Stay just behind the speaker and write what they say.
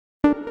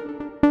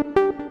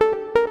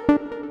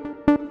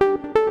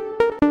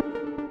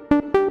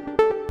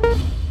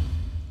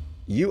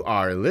You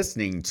are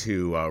listening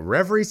to a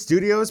Reverie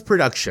Studios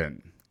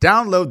production.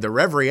 Download the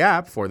Reverie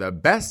app for the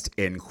best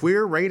in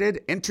queer-rated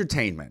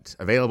entertainment.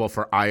 Available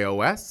for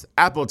iOS,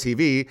 Apple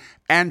TV,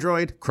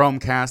 Android,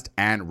 Chromecast,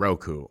 and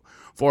Roku.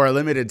 For a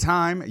limited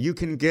time, you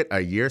can get a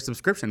year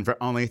subscription for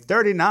only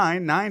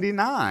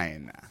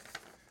 $39.99.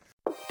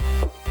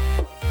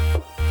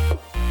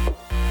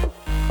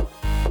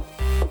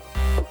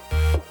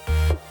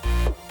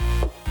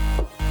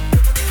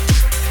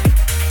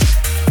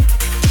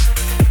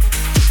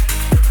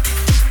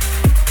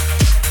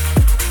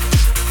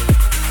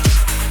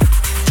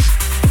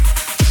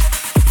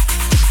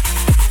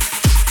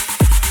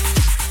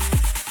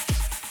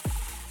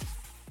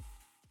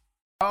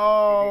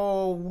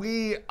 Oh,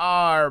 we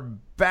are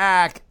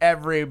back,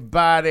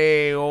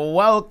 everybody.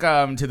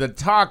 Welcome to the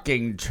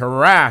Talking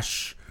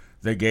Trash,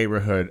 the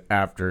Gayborhood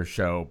After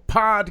Show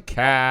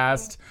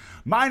podcast.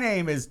 My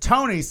name is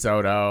Tony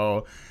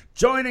Soto.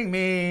 Joining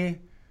me,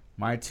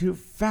 my two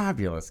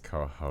fabulous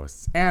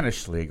co-hosts, Anna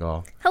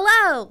Schlegel.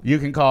 Hello. You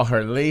can call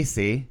her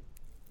Lacey.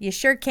 You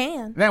sure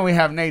can. Then we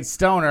have Nate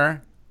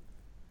Stoner.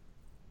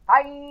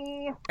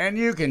 Hi. And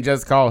you can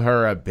just call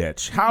her a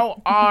bitch.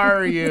 How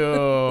are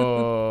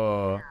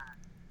you?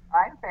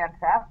 I'm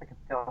fantastic. I'm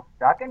still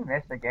stuck in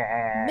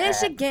Michigan.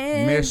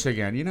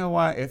 Michigan. You know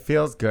what? It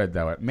feels good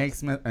though. It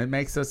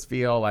makes us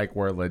feel like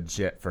we're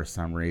legit for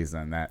some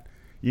reason. That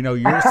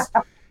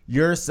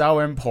you're so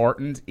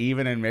important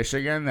even in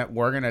Michigan that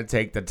we're gonna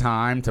take the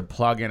time to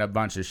plug in a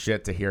bunch of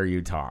shit to hear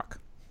you talk.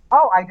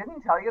 Oh, I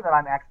didn't tell you that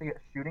I'm actually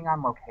shooting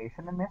on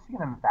location in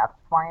Michigan, and that's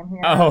why I'm here.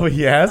 Oh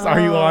yes,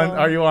 Are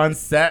you on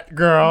set,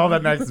 girl? The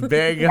next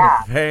big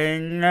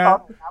thing.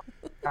 Oh,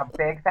 a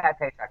big fat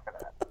paycheck for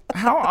that.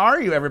 How are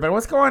you, everybody?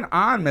 What's going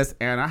on, Miss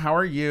Anna? How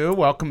are you?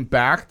 Welcome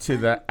back to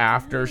the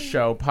After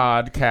Show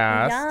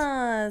podcast.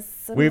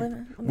 Yes.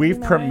 We've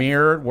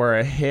premiered. We're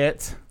a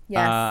hit.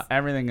 Yes.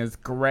 Everything is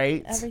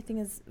great. Everything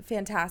is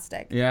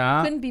fantastic.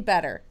 Yeah. Couldn't be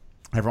better.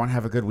 Everyone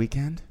have a good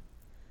weekend?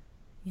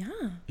 Yeah.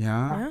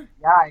 Yeah?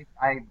 Yeah,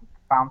 I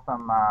found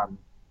some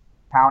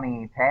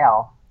towny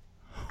tail.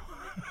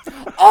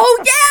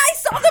 Oh, yeah, I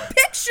saw the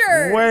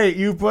picture. Wait,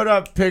 you put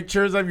up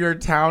pictures of your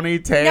towny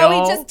tail?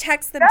 No, he just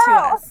texted them to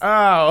us.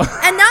 Oh.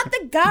 And not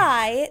the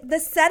guy, the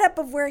setup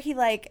of where he,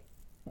 made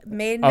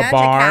magic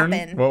barn?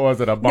 happen. What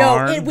was it, a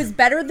barn? No, it was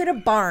better than a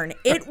barn.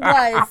 It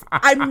was,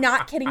 I'm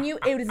not kidding you,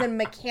 it was a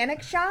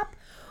mechanic shop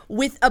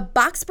with a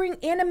box spring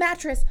and a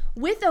mattress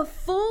with a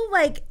full,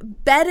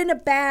 bed in a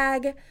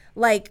bag,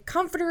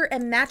 comforter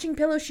and matching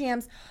pillow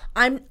shams.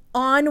 I'm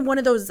on one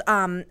of those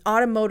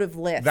automotive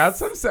lists. That's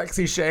some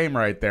sexy shame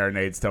right there,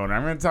 Nate Stoner.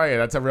 I'm going to tell you,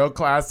 that's a real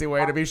classy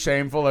way to be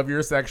shameful of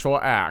your sexual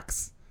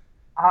acts.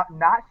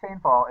 Not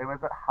shameful. It was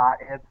hot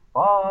as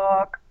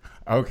fuck.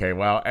 Okay,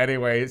 well,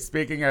 anyway,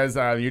 speaking as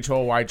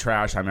mutual white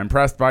trash, I'm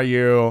impressed by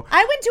you.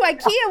 I went to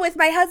IKEA with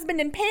my husband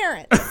and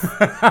parents.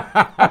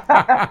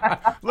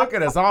 Look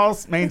at us, all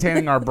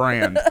maintaining our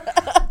brand.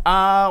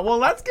 Well,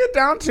 let's get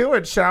down to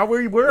it, shall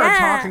we? We're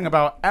talking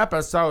about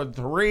episode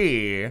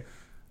 3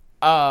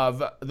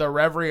 of the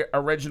Reverie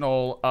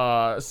original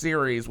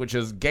series, which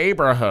is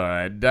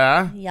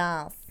Gayborhood.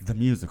 Yes. The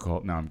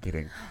musical. No, I'm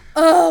kidding.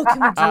 Oh,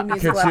 can we do a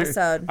musical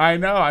episode? I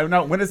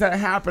know. When is that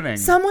happening?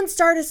 Someone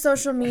start a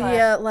social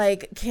media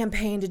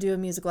campaign to do a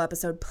musical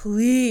episode,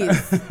 please.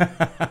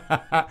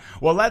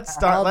 Well, let's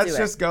start. Let's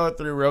just go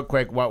through real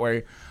quick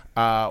where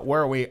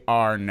we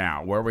are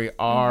now, where we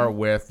are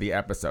with the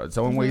episode.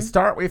 So when we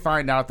start, we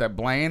find out that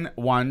Blaine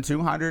won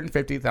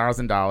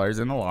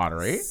 $250,000 in the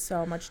lottery.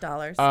 So much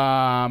dollars.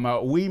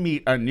 We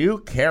meet a new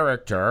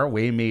character.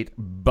 We meet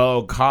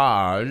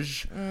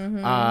Bocaj,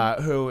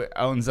 who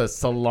owns a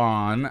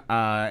salon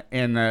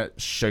in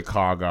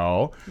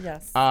Chicago.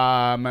 Yes.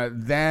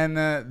 Then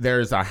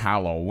there's a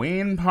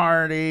Halloween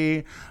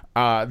party.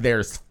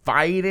 There's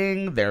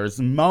fighting, there's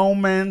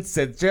moments.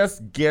 It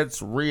just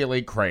gets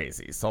really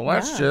crazy. So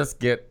let's just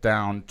get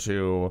down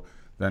to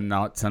the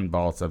nuts and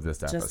bolts of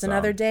this episode. Just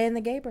another day in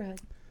the Gayborhood.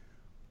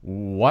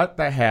 What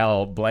the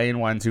hell? Blaine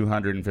won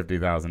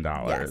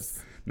 $250,000.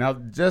 Yes. Now,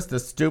 just the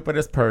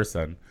stupidest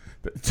person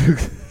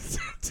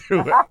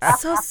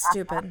so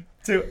stupid.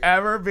 to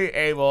ever be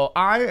able.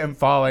 I am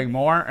falling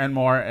more and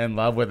more in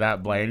love with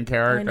that Blaine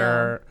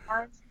character.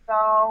 Aren't you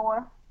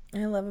though?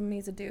 I love him.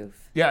 He's a doof.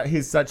 Yeah,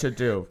 he's such a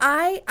doof.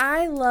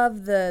 I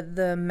love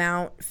the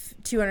amount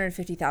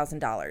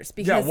 $250,000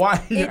 because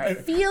why?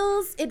 it's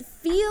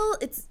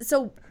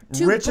so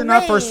rich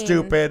enough for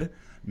stupid,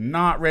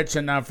 not rich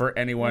enough for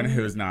anyone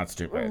who's not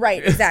stupid.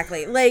 Right,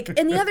 exactly.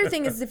 And the other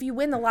thing is, if you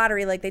win the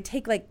lottery, they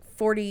take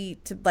 40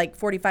 to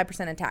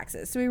 45% in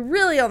taxes. So we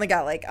really only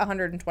got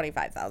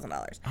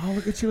 $125,000. Oh,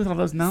 look at you with all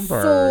those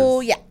numbers.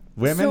 So yeah.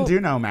 Women do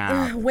know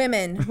math.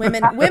 Women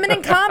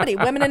in comedy,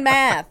 women in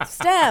math,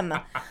 STEM.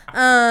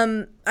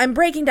 I'm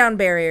breaking down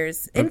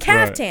barriers in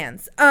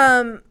caftans.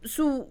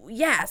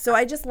 So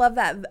I just love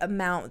that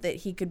amount that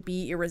he could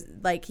be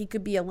he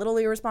could be a little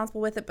irresponsible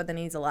with it, but then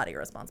he's a lot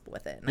irresponsible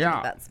with it. And I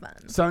think that's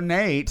fun. So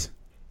Nate,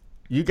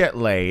 you get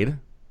laid,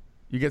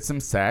 you get some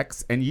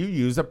sex, and you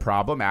use a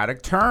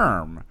problematic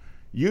term.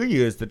 you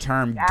use the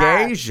term Yes.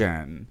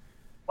 Gaysian.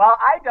 Well,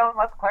 I don't.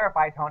 Let's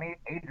clarify, Tony.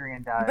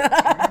 Adrian does.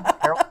 Adrian's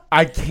terrible.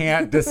 I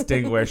can't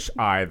distinguish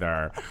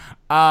either.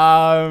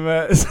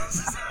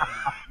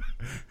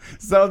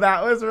 So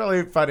that was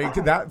really funny.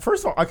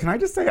 First of all, can I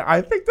just say,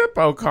 I think that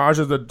Bocaj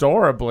is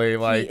adorably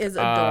like. He is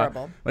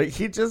adorable. Like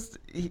he just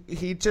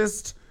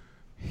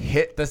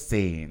hit the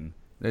scene.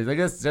 They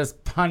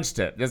just punched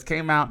it. Just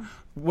came out,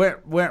 went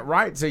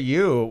right to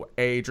you,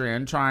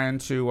 Adrian, trying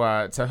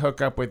to hook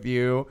up with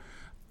you,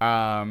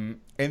 and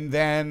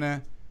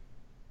then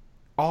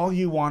all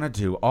you want to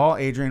do, all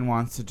Adrian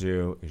wants to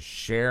do, is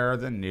share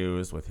the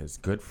news with his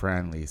good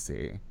friend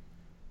Lisi.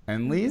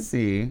 And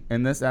Lisi,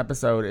 in this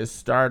episode, is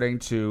starting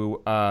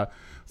to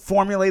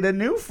formulate a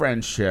new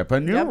friendship, a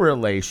new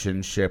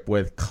relationship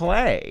with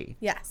Clay.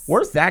 Yes.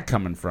 Where's that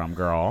coming from,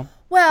 girl?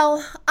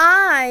 Well,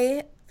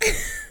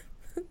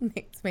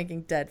 Nate's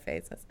making dead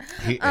faces.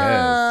 He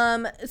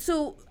is.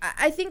 So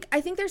I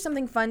think there's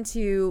something fun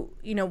to,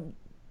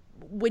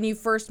 when you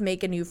first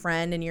make a new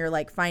friend and you're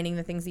like finding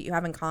the things that you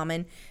have in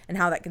common and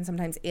how that can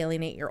sometimes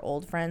alienate your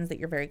old friends that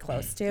you're very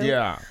close to.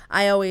 Yeah.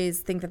 I always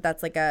think that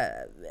that's like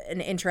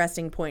an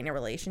interesting point in a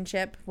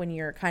relationship when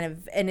you're kind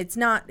of, and it's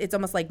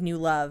almost like new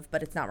love,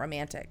 but it's not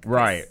romantic.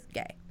 Right. It's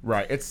gay.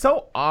 Right. It's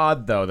so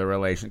odd, though, the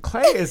relation.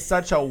 Clay is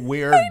such a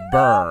weird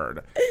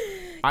bird.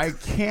 I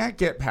can't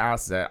get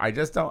past it. I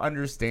just don't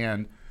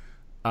understand.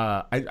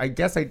 I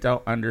guess I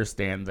don't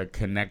understand the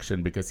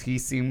connection because he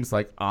seems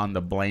like on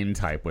the Blaine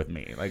type with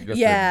me, like just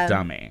a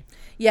dummy.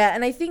 Yeah,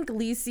 and I think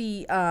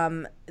Lisi,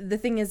 the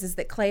thing is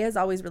that Clay is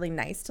always really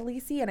nice to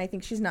Lisi, and I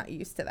think she's not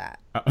used to that.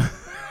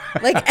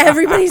 Like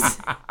everybody's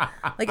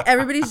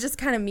just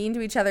kind of mean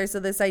to each other. So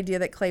this idea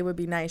that Clay would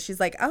be nice, she's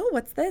like, "Oh,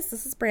 what's this?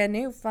 This is brand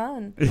new,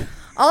 fun."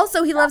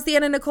 Also, he loves the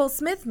Anna Nicole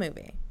Smith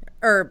movie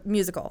or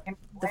musical,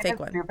 the fake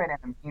one. Stupid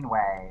in a mean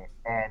way,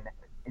 and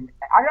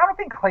I don't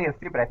think Clay is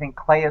stupid. I think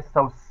Clay is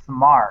so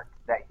smart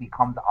that he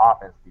comes off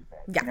as stupid.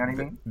 Yeah. You know what I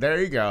mean? There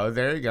you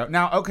go.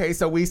 Now, okay,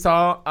 so we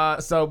saw,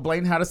 so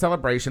Blaine had a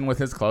celebration with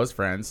his close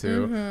friends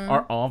who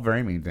are all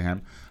very mean to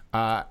him.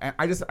 And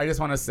I just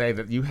want to say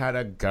that you had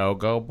a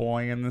go-go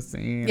boy in the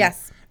scene.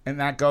 Yes. And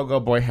that go-go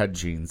boy had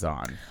jeans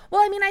on.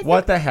 Well, I mean, I think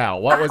What the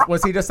hell? What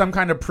was he just some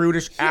kind of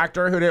prudish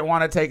actor who didn't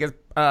want to take his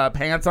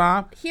pants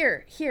off?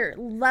 Here,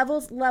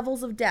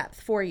 levels of depth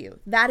for you.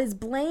 That is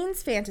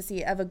Blaine's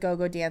fantasy of a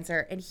go-go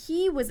dancer, and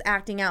he was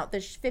acting out the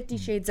 50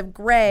 Shades of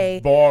Grey,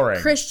 Boring.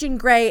 Christian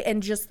Grey,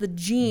 and just the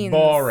jeans.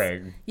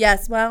 Boring.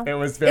 Yes, well, It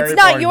was very It's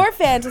not boring. your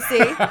fantasy.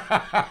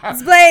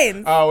 It's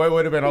Blaine's. Oh, it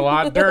would have been a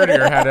lot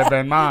dirtier had it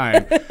been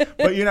mine.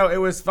 But, it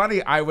was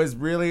funny. I was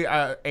really,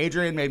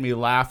 Adrian made me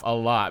laugh a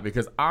lot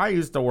because I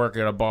used to work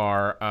at a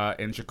bar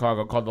in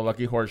Chicago called the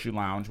Lucky Horseshoe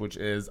Lounge, which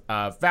is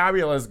a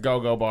fabulous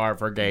go-go bar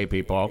for gay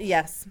people.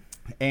 Yes.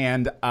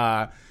 And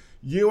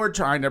you were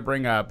trying to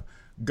bring up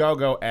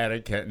go-go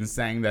etiquette and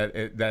saying that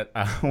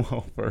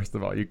well, first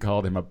of all, you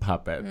called him a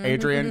puppet.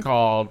 Adrian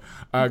called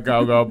a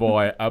go-go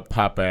boy a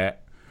puppet,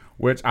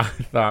 which I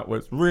thought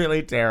was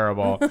really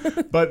terrible.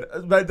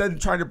 but then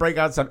trying to break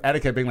out some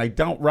etiquette, being like,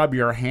 don't rub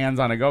your hands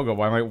on a go-go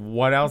boy. I'm like,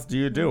 what else do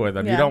you do with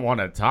him? Yeah. You don't want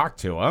to talk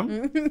to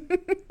him.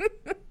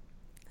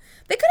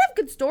 They could have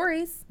good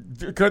stories.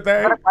 Could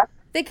they?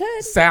 They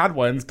could. Sad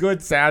ones.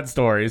 Good sad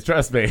stories.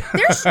 Trust me.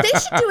 They should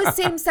do a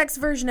same-sex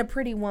version of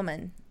Pretty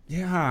Woman.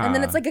 Yeah. And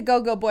then it's like a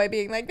go-go boy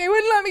being like, they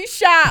wouldn't let me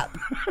shop.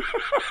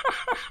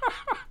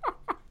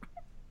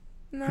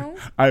 No?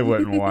 I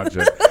wouldn't watch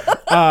it.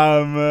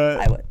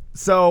 I would.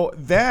 So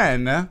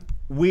then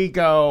we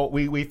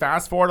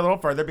fast forward a little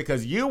further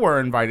because you were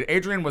invited.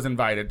 Adrian was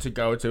invited to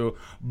go to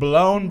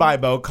Blown by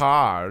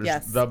Bocaj,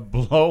 Yes. the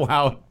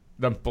blowout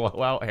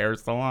hair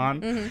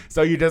salon.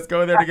 So you just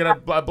go there to get a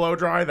blow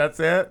dry. That's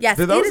it. Yes.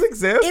 Do those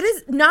exist? It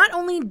is. Not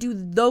only do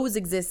those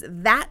exist,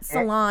 that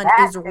salon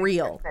is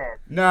real.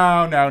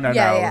 No.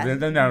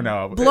 Yeah.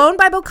 No. Blown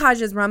by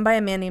Bocaj is run by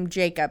a man named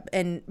Jacob,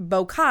 and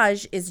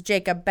Bocaj is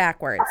Jacob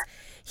backwards.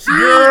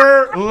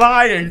 You're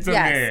lying to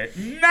Yes.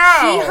 me. No.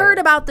 He heard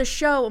about the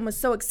show and was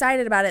so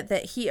excited about it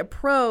that he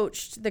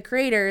approached the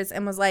creators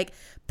and was like,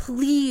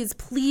 please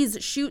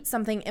shoot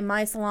something in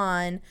my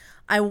salon.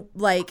 I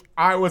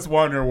was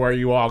wondering where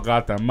you all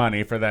got the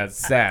money for that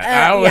set.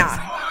 And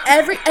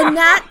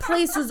that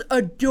place was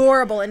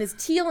adorable and is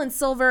teal and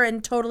silver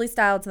and totally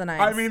styled to the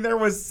nines. I mean, there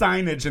was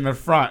signage in the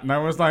front, and I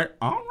was like,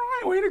 all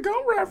right, way to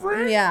go,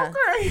 Reverend. Yeah.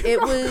 Okay.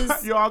 It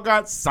was... You all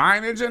got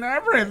signage and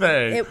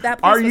everything. That place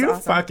Are was you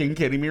awesome. fucking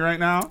kidding me right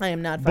now? I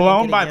am not fucking Blown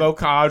kidding by you.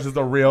 Bocaj is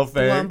the real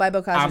thing. Blown by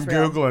Bocaj is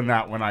real. I'm Googling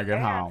that when I get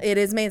home. It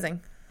is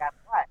amazing. Guess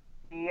what?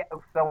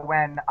 So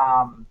when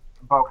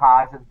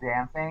Bocaj is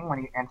dancing, when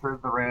he enters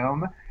the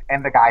room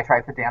and the guy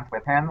tries to dance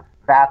with him,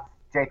 that's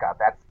Jacob.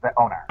 That's the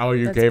owner. Oh,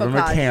 you That's gave him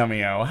a Bocaj.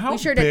 cameo. How We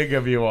sure did. big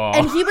of you all.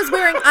 And he was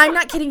wearing, I'm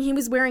not kidding, he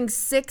was wearing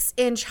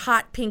 6-inch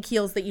hot pink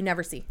heels that you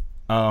never see.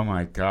 Oh,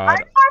 my God.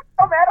 I'm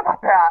so mad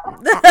about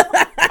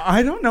that.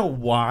 I don't know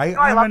why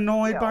I I'm love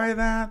annoyed you. by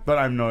that, but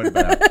I'm annoyed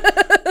by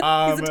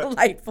that. He's a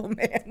delightful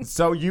man.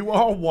 So you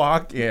all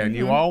walk in.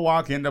 You all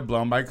walk into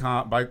Blown by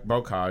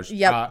Bocaj.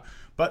 Yep.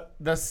 But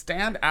the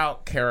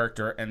standout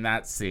character in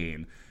that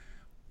scene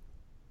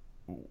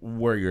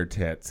were your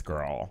tits,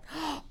 girl.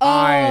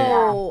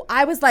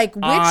 I was like,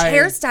 which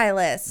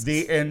hairstylist?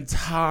 The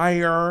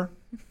entire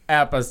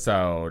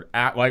episode,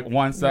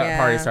 once that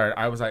party started,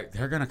 I was like,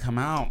 they're gonna come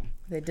out.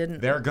 They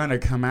didn't. They're gonna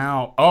come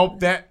out. Oh,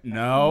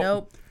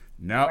 nope.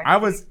 No, I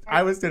was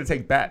gonna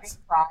take bets.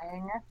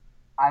 Crying,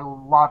 I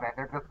love it.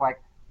 They're just like.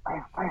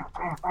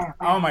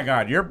 Oh my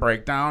God, your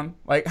breakdown!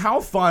 Like, how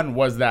fun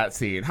was that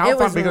scene? It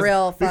was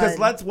real fun. Because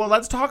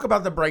let's talk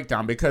about the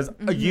breakdown, because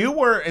you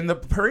were in the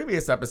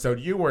previous episode.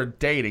 You were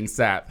dating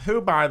Seth,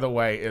 who, by the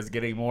way, is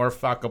getting more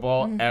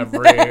fuckable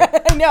every.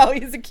 I know,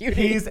 he's a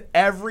cutie. He's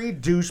every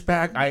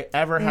douchebag I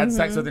ever had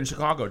sex with in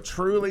Chicago.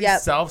 Truly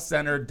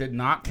self-centered, did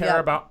not care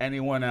about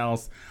anyone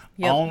else,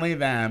 only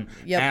them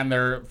and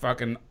their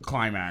fucking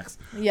climax.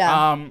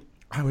 Yeah.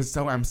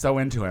 I'm so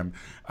into him.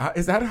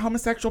 Is that a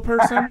homosexual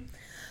person?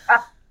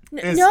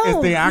 Is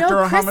the actor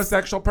a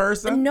homosexual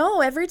person?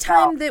 No, every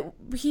time that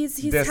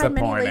he's had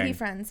many lady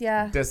friends.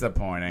 Yeah.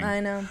 Disappointing. I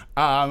know.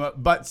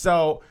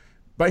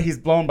 But he's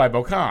blown by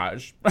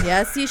Bocaj.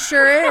 Yes, he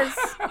sure is.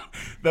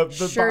 The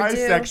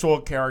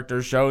bisexual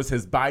character shows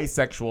his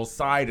bisexual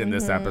side in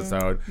this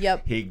episode.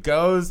 Yep. He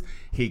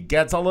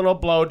gets a little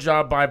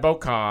blowjob by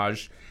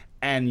Bocaj,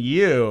 and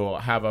you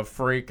have a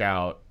freak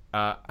out.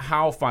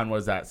 How fun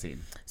was that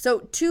scene? So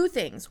 2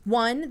 things.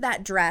 One,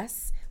 that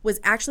dress was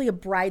actually a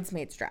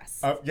bridesmaid's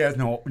dress.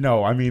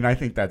 No. I mean, I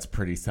think that's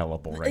pretty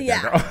sellable right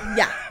there, girl.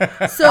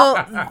 Yeah. So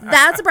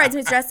that's a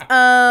bridesmaid's dress.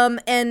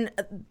 And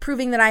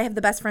proving that I have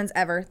the best friends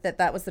ever,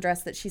 that was the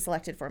dress that she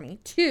selected for me.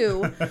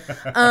 2,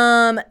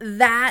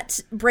 that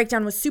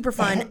breakdown was super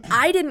fun.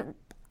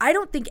 I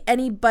don't think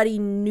anybody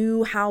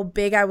knew how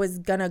big I was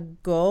gonna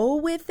go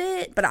with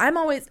it, but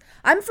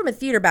I'm from a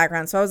theater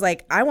background, so I was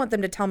like, I want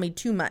them to tell me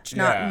too much,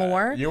 not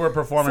more. You were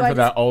performing for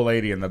that old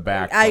lady in the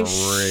back. I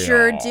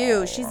sure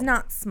do. She's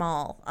not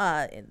small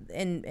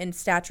in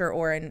stature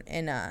or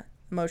in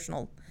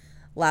emotional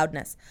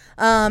loudness.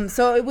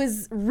 So it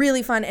was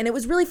really fun, and it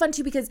was really fun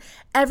too because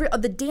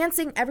the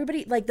dancing,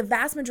 everybody, like the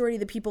vast majority of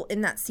the people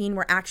in that scene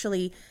were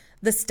actually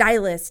the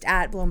stylist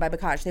at Blown by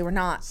Bocaj. They were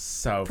not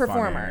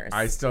performers.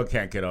 Funny. I still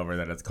can't get over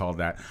that it's called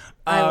that.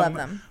 I love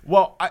them.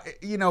 Well,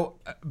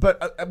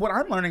 but what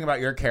I'm learning about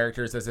your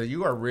characters is that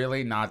you are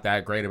really not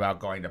that great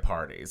about going to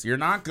parties. You're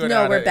not good at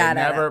it. No, we're bad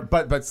at it.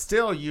 But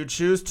still, you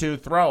choose to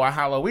throw a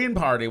Halloween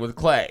party with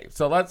Clay.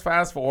 So let's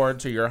fast forward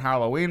to your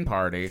Halloween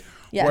party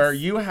where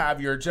you have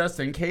your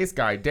just-in-case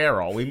guy,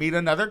 Daryl. We meet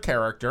another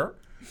character.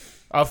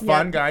 A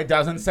fun guy,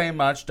 doesn't say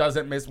much,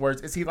 doesn't miss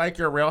words. Is he like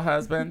your real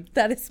husband?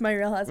 That is my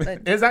real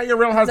husband. Is that your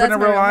real husband in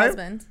real life?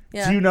 Husband.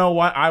 Yeah. Do you know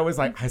what? I was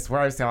like, I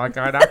swear I sound like a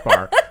guy at that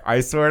bar.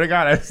 I swear to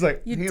God. I was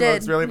like, he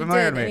looks really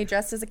familiar to me. And he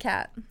dressed as a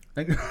cat.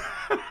 The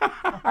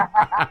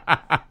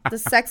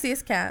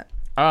sexiest cat.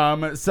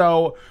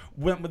 So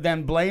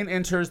then Blaine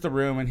enters the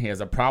room and he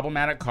has a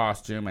problematic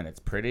costume and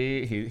it's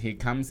pretty. He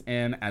comes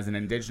in as an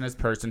indigenous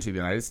person to the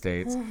United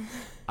States.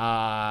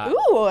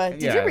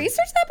 Did you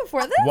research that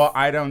before this? Well,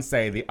 I don't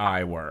say the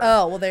I word.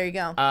 Oh, well, there you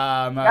go.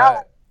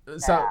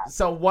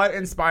 So what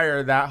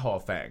inspired that whole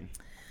thing?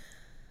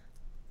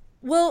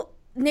 Well,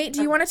 Nate,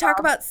 do you want to talk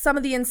about some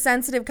of the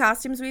insensitive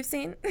costumes we've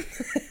seen?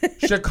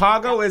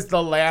 Chicago is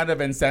the land of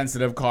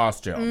insensitive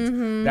costumes.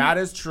 Mm-hmm. That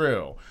is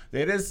true.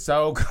 It is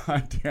so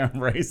goddamn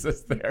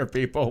racist there.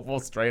 People will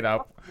straight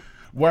up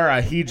wear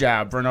a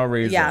hijab for no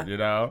reason, you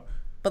know?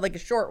 But like a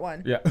short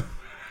one. Yeah.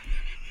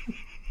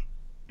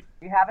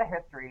 We have a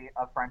history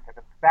of friendship,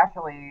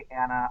 especially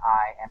Anna,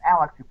 I, and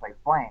Alex, who plays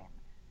Blaine.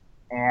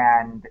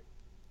 And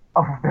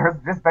there's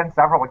just been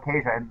several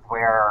occasions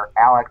where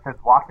Alex has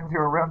walked into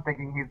a room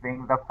thinking he's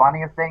being the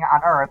funniest thing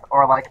on earth,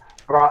 or like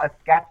brought a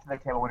sketch to the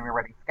table when we were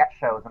writing sketch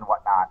shows and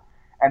whatnot,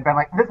 and been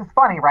like, "This is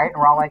funny, right?"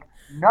 And we're all like,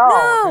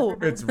 "No,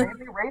 this is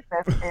really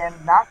racist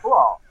and not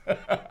cool."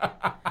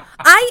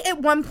 I at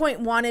one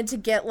point wanted to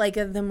get like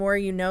a The More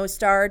You Know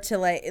star to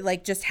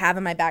like just have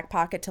in my back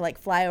pocket to like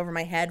fly over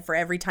my head for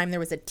every time there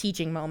was a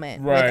teaching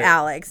moment with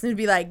Alex, and it'd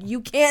be like,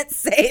 "You can't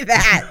say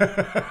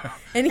that,"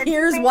 and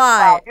here's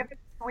why.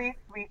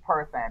 Sweet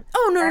person.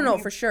 Oh, no,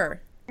 for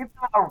sure. He's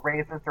not a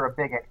racist or a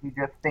bigot. He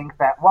just thinks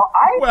that,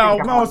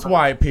 most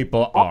white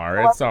people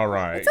are. It's all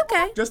right. It's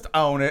okay. Just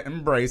own it,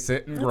 embrace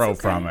it, and grow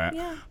from it.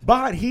 Yeah.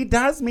 But he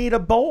does meet a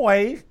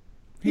boy.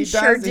 He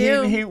sure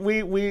do.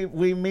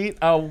 We meet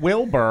a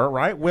Wilbur,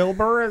 right?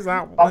 Wilbur, is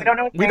that?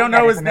 We don't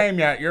know his name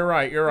yet. You're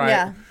right.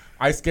 Yeah.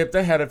 I skipped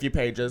ahead a few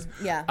pages.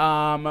 Yeah.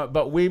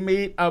 But we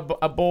meet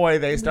a boy.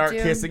 They start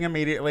kissing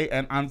immediately,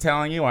 and I'm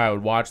telling you, I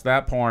would watch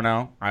that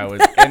porno. I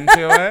was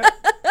into it.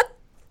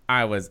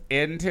 I was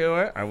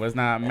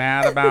not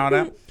mad about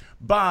it.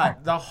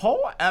 But the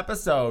whole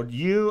episode,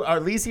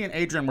 Lacey and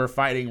Adrian were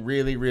fighting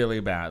really, really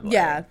badly.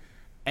 Yeah.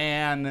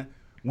 And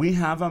we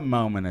have a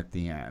moment at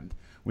the end.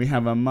 We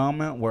have a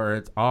moment where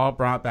it's all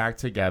brought back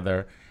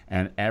together.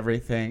 And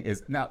everything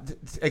is now.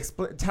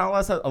 Tell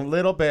us a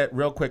little bit,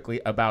 real quickly,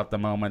 about the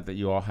moment that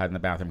you all had in the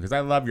bathroom, because I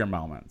love your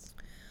moments.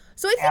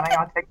 So I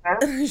think take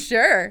this?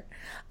 Sure.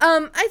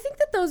 I think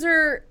that those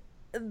are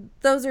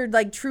those are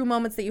like true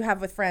moments that you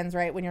have with friends,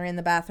 right? When you're in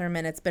the bathroom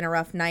and it's been a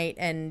rough night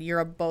and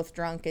you're both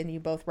drunk and you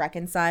both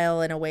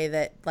reconcile in a way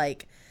that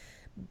like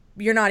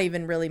you're not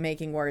even really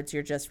making words.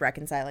 You're just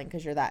reconciling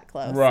because you're that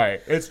close.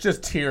 Right. It's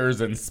just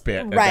tears and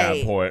spit at Right,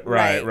 that point.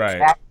 right. Right.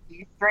 That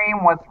pee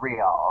stream was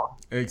real.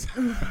 Pee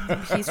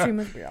stream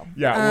was real.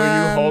 Yeah, will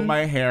you hold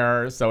my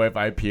hair so if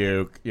I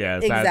puke?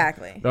 Yes.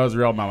 Exactly. Those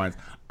real moments.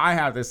 I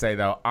have to say,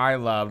 though, I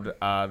loved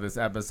this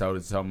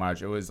episode so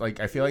much. It was like,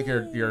 I feel like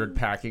you're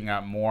packing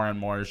up more and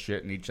more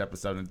shit in each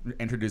episode and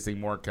introducing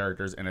more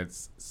characters, and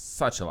it's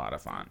such a lot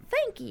of fun.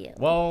 Thank you.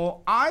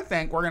 Well, I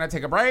think we're going to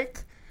take a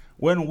break.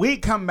 When we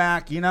come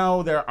back, you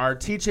know, there are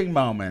teaching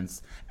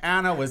moments.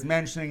 Anna was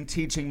mentioning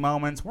teaching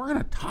moments. We're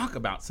going to talk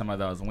about some of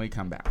those when we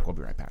come back. We'll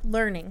be right back.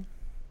 Learning.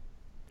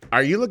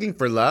 Are you looking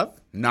for love,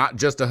 not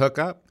just a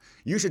hookup?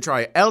 You should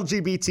try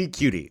LGBT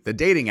Cutie, the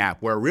dating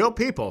app where real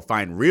people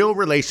find real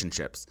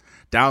relationships.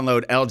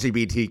 Download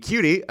LGBT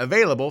Cutie,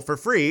 available for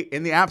free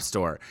in the App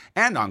Store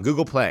and on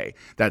Google Play.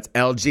 That's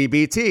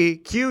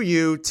LGBTQUTIE.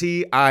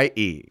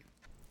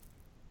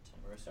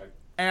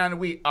 And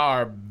we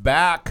are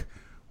back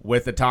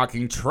with the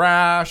Talking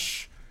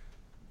Trash,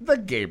 the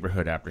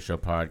Gayborhood After Show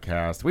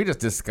podcast. We just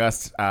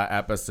discussed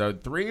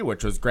episode 3,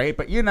 which was great,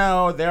 but you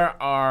know, there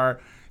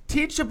are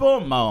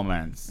teachable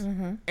moments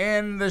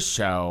in the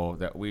show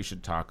that we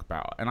should talk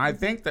about. And I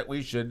think that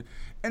we should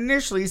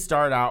initially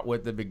start out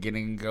with the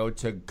beginning, go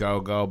to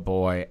go-go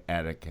boy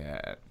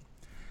etiquette.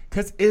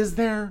 Because is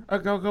there a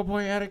go-go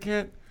boy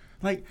etiquette?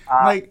 Like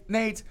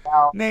Nate,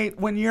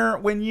 when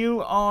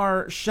you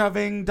are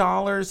shoving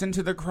dollars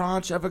into the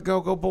crotch of a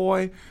go-go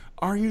boy,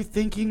 are you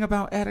thinking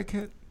about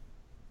etiquette?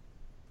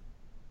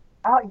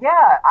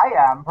 Yeah, I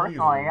am,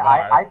 personally.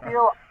 I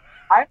feel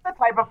I'm the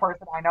type of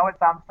person, I know it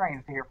sounds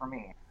strange to hear from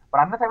me, but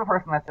I'm the type of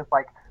person that's just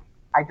like,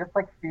 I just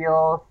like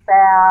feel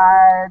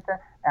sad,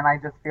 and I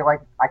just feel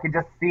like I could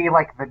just see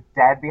like the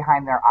dead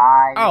behind their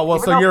eyes. Oh, well,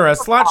 so you're a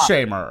slut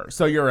shamer.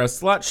 So you're a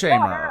slut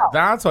shamer. No.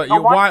 That's what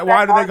you.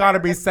 Why do they gotta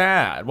be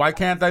sad? Why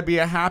can't they be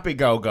a happy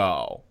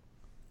go-go?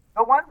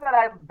 The ones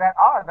that's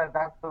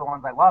the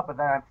ones I love, but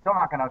then I'm still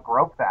not gonna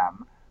grope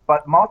them.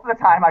 But most of the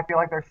time, I feel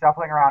like they're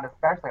shuffling around,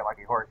 especially at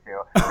Lucky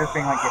Horseshoe, just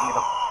being like, "Get me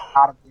the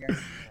out of here."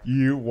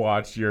 You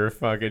watch your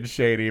fucking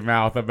shady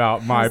mouth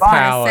about my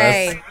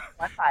palace.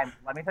 One time,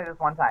 let me tell you this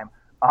one time.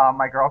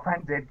 My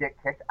girlfriend did get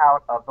kicked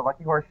out of the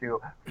Lucky Horseshoe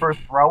for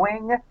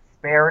throwing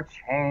spare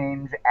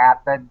change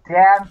at the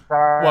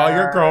dancer. Well,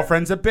 your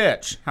girlfriend's a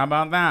bitch. How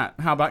about that?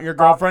 How about your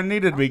girlfriend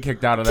needed to be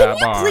kicked out of that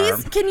bar?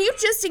 Can you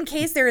just, in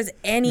case there is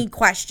any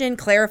question,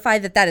 clarify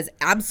that is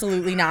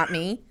absolutely not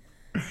me?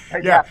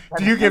 Yeah.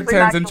 Do you give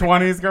 10s and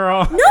 20s,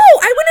 girl? No,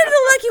 I went into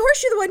the Lucky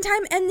Horseshoe the one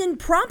time and then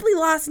promptly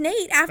lost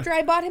Nate after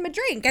I bought him a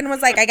drink and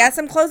was like, I guess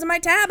I'm closing my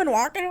tab and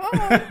walking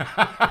home.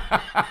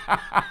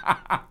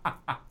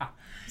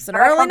 It's an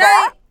early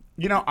night.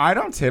 You know, I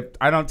don't tip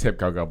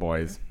go-go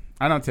boys.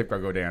 I don't tip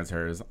go-go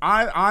dancers.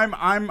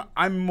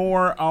 I'm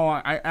more.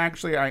 I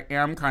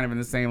am kind of in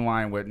the same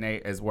line with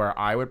Nate, as where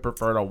I would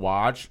prefer to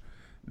watch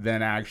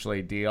than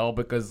actually deal,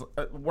 because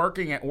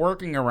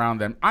working around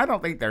them, I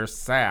don't think they're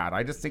sad.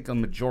 I just think the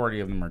majority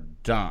of them are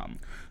dumb.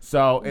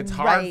 So it's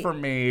hard for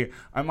me.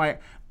 I'm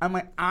like,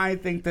 I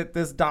think that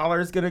this dollar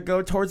is going to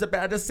go towards a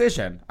bad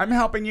decision. I'm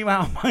helping you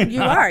out.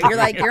 You are. You're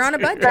like, you're on a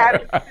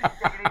budget.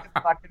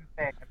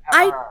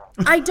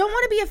 I don't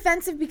want to be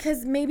offensive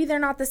because maybe they're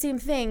not the same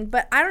thing,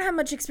 but I don't have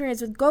much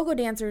experience with go-go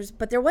dancers,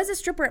 but there was a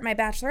stripper at my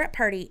bachelorette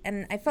party,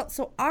 and I felt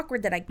so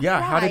awkward that I cried.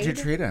 Yeah, how did you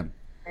treat him?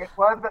 It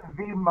was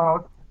the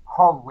most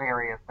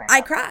hilarious thing.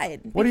 I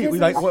cried. What do you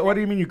like? What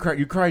do you mean you cried?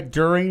 You cried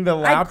during the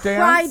lap dance?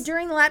 I cried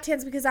during the lap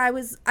dance because I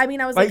was like he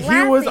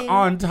laughing. was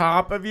on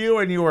top of you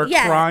and you were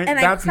crying. And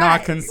that's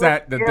not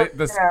consent.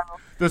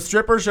 The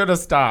stripper should have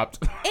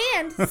stopped.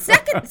 And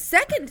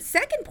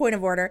second point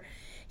of order,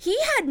 he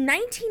had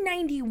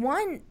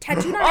 1991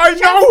 tattooed on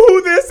his chest. I know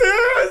who this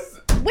is.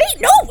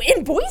 Wait, no,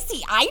 in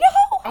Boise, Idaho?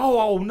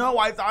 Oh, no,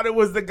 I thought it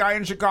was the guy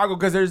in Chicago,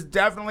 because there's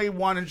definitely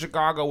one in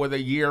Chicago with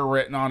a year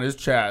written on his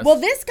chest. Well,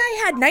 this guy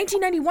had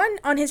 1991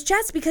 on his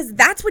chest because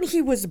that's when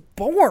he was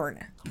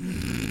born.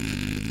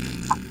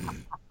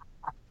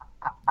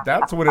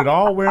 That's when it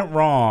all went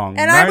wrong.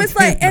 And I was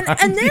like, and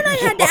then I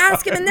had to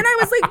ask him, and then I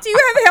was like, do you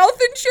have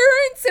health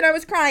insurance? And I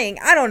was crying.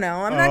 I don't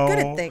know. I'm not good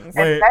at things.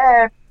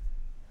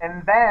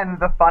 And then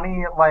the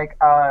funny,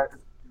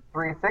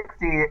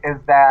 360 is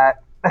that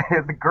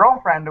the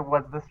girlfriend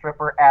was the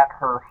stripper at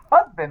her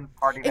husband's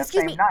party that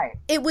same night.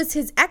 It was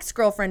his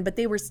ex-girlfriend, but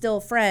they were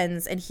still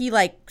friends, and he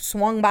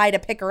swung by to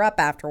pick her up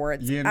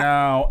afterwards. You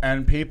know,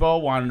 and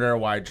people wonder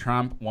why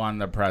Trump won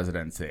the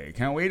presidency.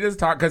 Can we just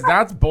talk? Because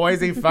that's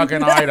Boise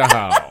fucking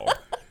Idaho.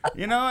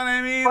 You know what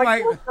I mean?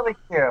 Like really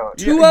cute.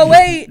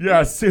 208.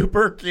 Yeah,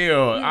 super cute.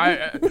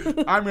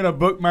 I'm gonna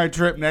book my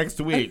trip next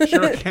week.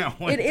 Sure can't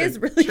wait. It is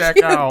really check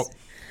cute. out.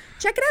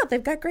 Check it out.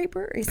 They've got great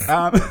breweries.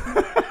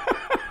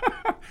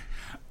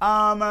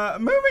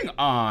 Moving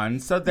on.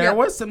 So there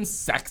was some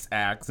sex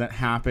acts that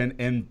happened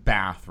in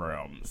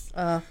bathrooms.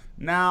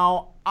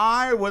 Now,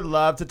 I would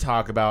love to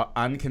talk about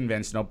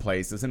unconventional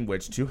places in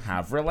which to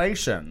have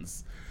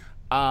relations.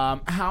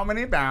 How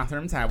many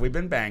bathrooms have we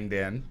been banged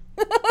in?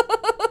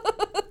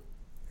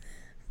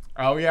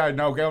 Oh, yeah,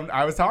 no,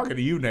 I was talking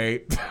to you,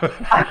 Nate.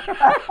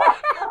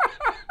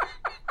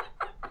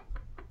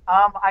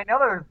 I know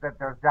there's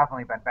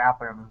definitely been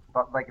bathrooms,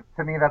 but like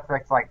to me that's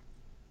like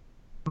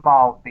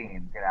small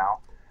beans, you know.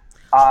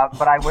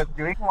 But I'm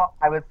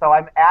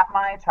at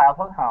my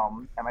childhood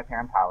home at my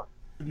parents' house.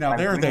 No,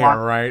 they're there,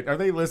 right? Are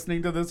they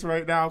listening to this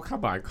right now?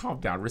 Come on, calm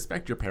down.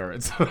 Respect your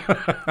parents.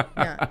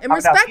 Yeah, and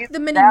respect the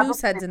many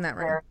moose heads in that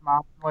room.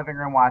 Mom's in the living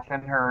room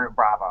watching her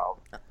Bravo.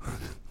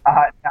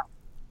 No.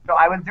 So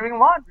I was doing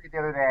laundry the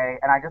other day,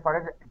 and I just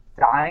started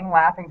dying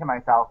laughing to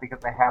myself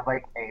because I had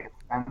like a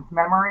sense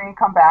memory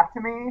come back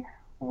to me.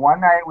 One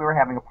night we were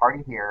having a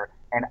party here,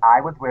 and I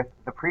was with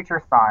the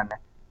preacher's son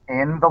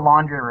in the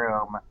laundry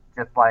room,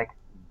 just like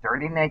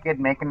dirty naked,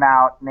 making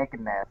out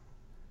nakedness.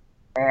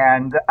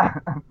 And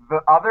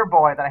the other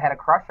boy that I had a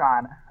crush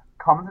on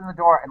comes in the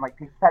door and like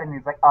peeks his head and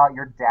he's like,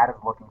 "Your dad is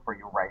looking for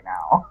you right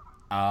now."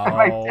 Oh, and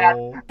my dad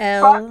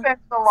busts into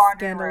the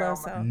laundry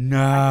room.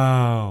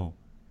 No.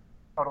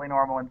 Totally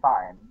normal and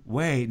fine.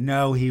 Wait,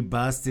 no, he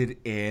busted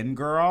in,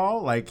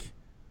 girl? Like,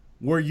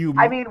 were you...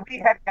 I mean, we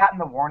had gotten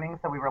the warning,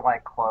 so we were,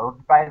 like,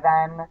 clothed by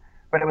then.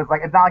 But it was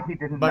like, it's not like he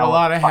didn't know. But a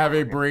lot of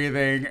heavy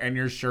breathing, and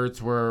your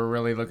shirts were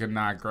really looking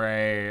not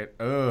great.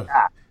 Ugh.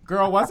 Yeah.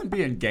 Girl, wasn't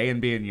being gay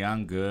and being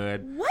young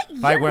good? What?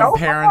 Like when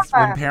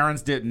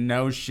parents didn't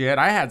know shit.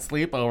 I had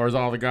sleepovers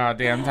all the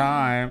goddamn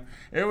time.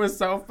 It was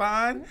so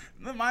fun.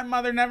 My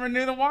mother never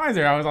knew the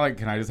wiser. I was like,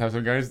 "Can I just have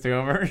some guys stay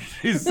over?"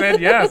 She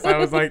said yes. I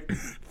was like,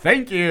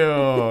 "Thank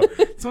you."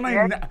 So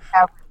when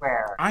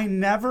I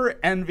never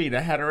envied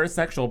a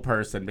heterosexual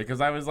person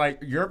because I was like,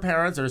 your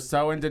parents are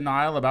so in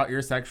denial about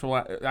your sexual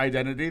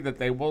identity that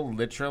they will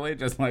literally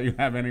just let you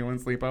have anyone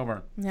sleep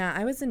over. Yeah,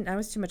 I was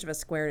too much of a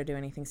square to do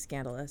anything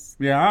scandalous.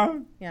 Yeah?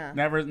 Yeah.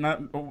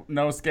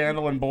 No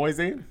scandal in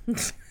Boise?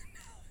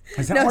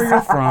 Is that where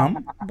you're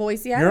from?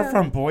 Boise, Idaho. You're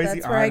from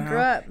Boise, That's where Idaho? I grew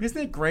up.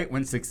 Isn't it great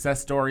when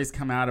success stories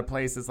come out of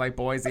places like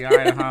Boise,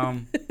 Idaho?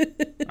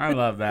 I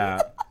love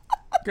that.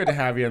 Good to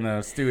have you in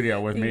the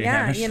studio with me,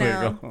 Hannah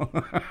Schlegel.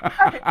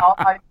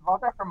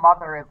 Her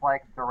mother is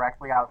like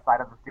directly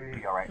outside of the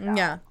studio right now.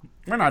 Yeah.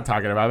 We're not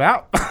talking about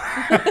that.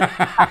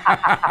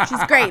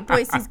 She's great.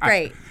 Boise's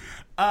great.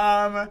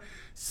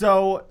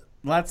 So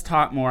let's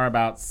talk more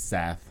about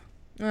Seth.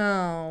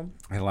 Oh.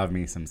 I love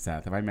me some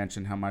Seth. Have I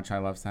mentioned how much I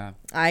love Seth?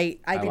 I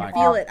can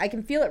feel it. I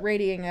can feel it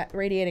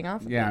radiating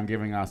off of me. I'm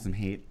giving off some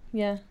heat.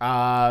 Yeah.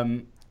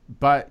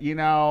 But you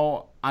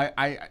know,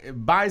 I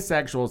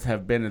bisexuals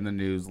have been in the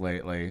news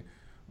lately.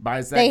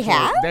 They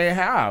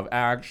have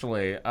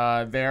actually.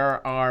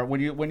 There are when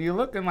you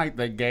look in like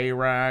the gay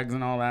rags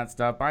and all that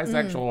stuff.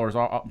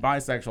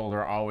 Bisexuals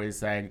are always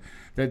saying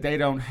that they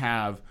don't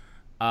have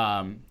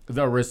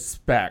the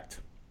respect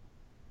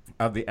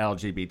of the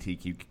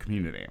LGBTQ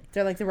community.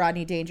 They're like the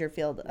Rodney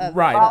Dangerfield of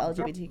right.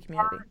 the LGBT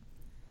community.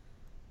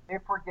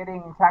 If we're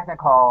getting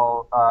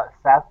technical,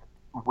 Seth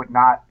would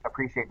not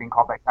appreciate being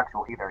called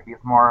bisexual either. He's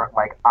more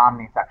like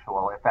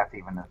omnisexual, if that's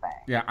even a thing.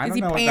 Yeah, I Is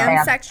don't he know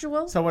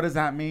pansexual? So what does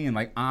that mean?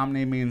 Like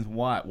omni means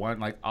what? What,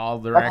 like all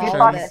Like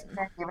directions?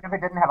 even if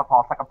it didn't have a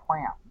pulse, like a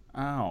plant.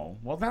 Oh,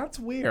 well, that's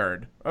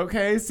weird.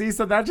 Okay, see,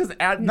 so that just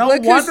adds...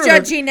 Look who's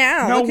judgy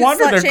now. No Look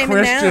wonder who's the slut-shaming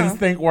Christians now.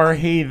 think we're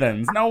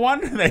heathens. No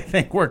wonder they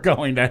think we're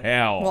going to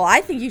hell. Well,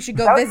 I think you should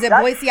go visit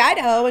Boise,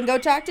 Idaho, and go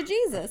talk to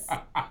Jesus.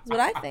 That's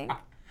what I think.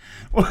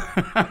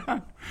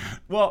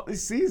 Well,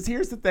 see,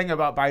 here's the thing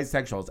about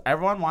bisexuals.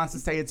 Everyone wants to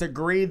say it's a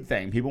greed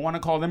thing. People want to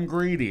call them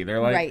greedy.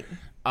 They're like... Right.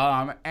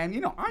 And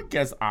you know, I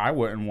guess I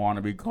wouldn't want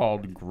to be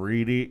called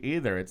greedy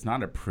either. It's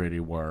not a pretty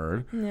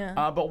word.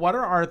 Yeah. But what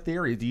are our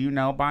theories? Do you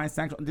know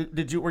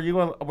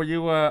bisexual? Were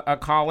you a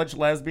college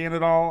lesbian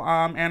at all,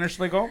 Anna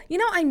Schlegel? You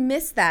know, I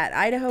missed that.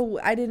 Idaho.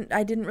 I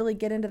didn't really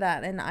get into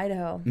that in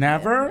Idaho.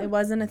 Never. It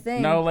wasn't a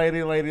thing. No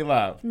lady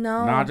love.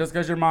 No. Not just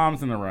because your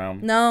mom's in the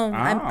room. No. Oh.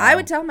 I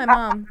would tell my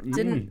mom.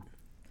 Didn't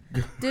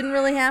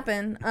really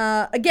happen.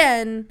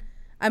 Again.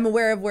 I'm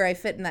aware of where I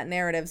fit in that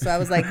narrative, so I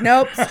was like,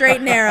 nope, straight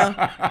and narrow.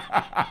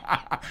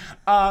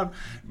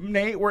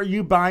 Nate, were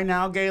you bi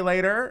now, gay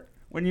later?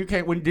 When you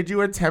came, did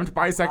you attempt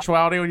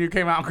bisexuality when you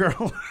came out,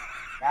 girl?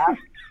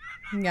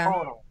 Yeah.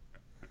 Totally.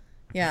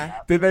 Yeah.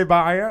 Did they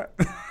buy it?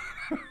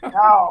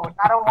 No,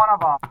 not a one of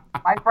them.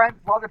 My friends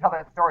love to tell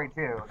that story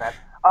too. That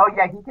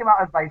he came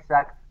out as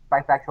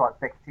bisexual at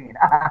 16.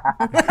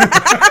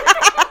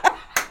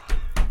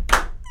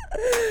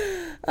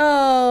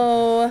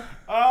 Oh,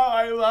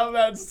 I love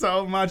that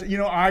so much. You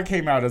know, I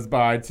came out as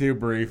bi too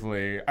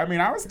briefly. I mean,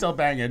 I was still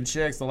banging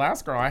chicks. The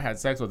last girl I had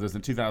sex with was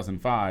in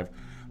 2005.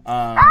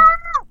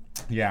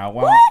 Yeah,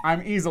 well, what?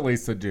 I'm easily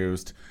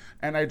seduced,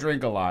 and I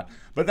drink a lot.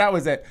 But that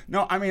was it.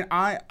 No, I mean,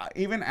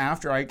 even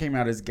after I came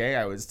out as gay,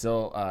 I would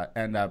still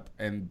end up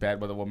in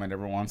bed with a woman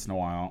every once in a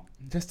while,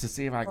 just to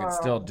see if I could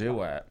still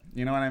do it.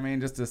 You know what I mean?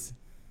 Just to...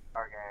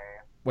 Are gay.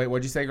 Wait,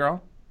 what'd you say,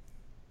 girl?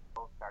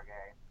 Both are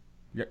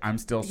gay. I'm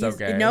still so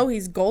gay. No,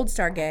 he's gold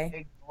star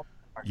gay.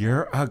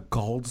 You're a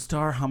Gold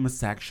Star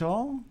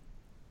homosexual?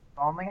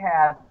 Only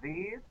had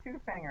these 2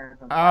 fingers.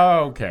 In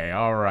Okay,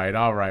 all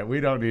right. We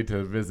don't need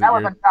to visit that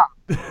was enough.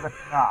 That was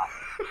enough.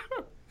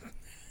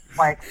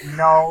 Like,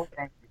 no,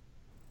 thank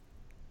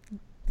you.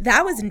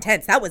 That was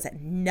intense. That was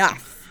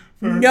enough.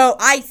 No,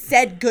 I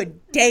said good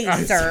day,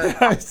 sir.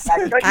 I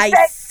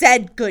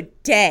said good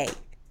day.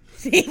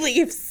 He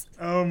leaves.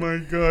 Oh my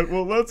God.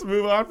 Well, let's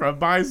move on from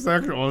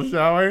bisexual,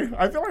 shall we?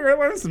 I feel like I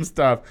learned some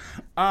stuff.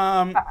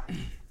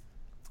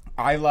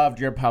 I loved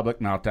your public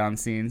meltdown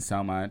scene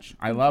so much.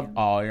 I love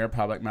all your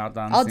public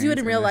meltdown scenes. I'll do it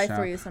in real life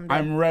for you someday.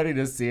 I'm ready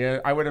to see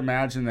it. I would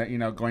imagine that,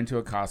 going to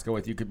a Costco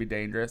with you could be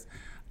dangerous.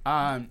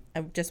 I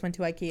just went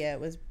to IKEA. It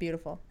was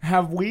beautiful.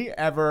 Have we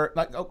ever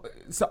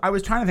so I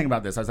was trying to think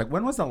about this. I was like,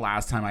 when was the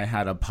last time I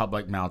had a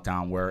public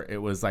meltdown where it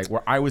was like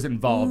where I was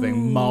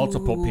involving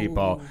multiple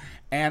people?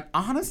 And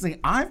honestly,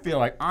 I feel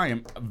like I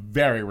am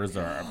very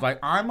reserved. Like,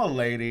 I'm a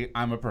lady,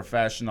 I'm a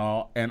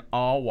professional in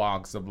all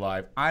walks of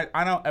life. I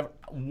don't ever,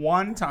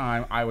 one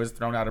time I was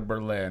thrown out of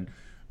Berlin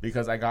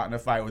because I got in a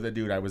fight with a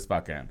dude I was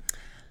fucking.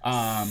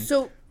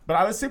 But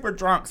I was super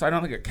drunk, so I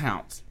don't think it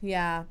counts.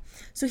 Yeah.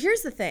 So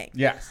here's the thing.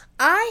 Yes.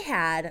 I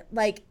had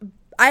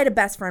a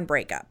best friend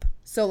breakup.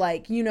 So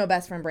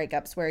best friend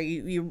breakups where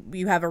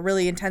you have a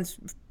really intense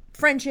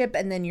friendship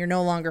and then you're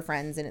no longer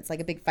friends and it's like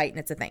a big fight and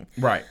it's a thing.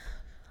 Right.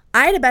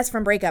 I had a best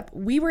friend breakup.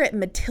 We were at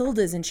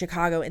Matilda's in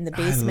Chicago in the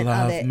basement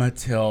of it. I love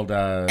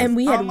Matilda's. And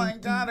we had, oh my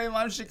God, I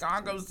love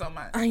Chicago so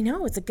much. I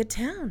know, it's a good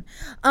town.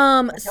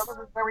 Matilda's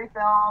is where we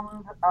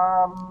filmed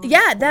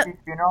Lucy's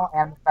funeral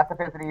and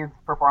Specificity's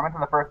performance in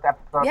the first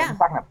episode and the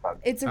second episode.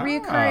 It's a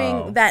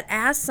reoccurring, that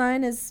ass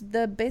sign is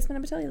the basement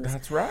of Matilda's.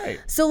 That's right.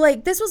 So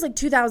this was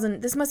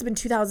 2000, this must have been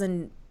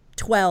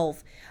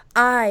 2012.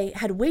 I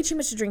had way too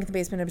much to drink in the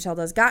basement of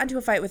Matilda's, got into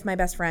a fight with my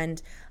best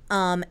friend,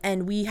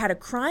 and we had a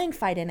crying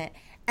fight in it.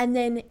 And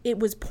then it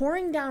was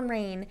pouring down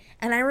rain,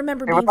 and I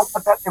remember it was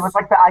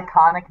like the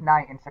iconic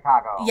night in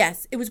Chicago.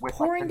 Yes, it was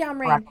pouring down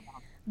rain.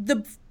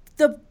 The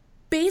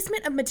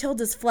basement of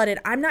Matilda's flooded.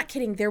 I'm not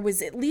kidding. There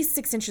was at least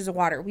 6 inches of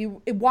water.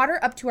 Water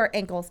up to our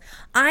ankles.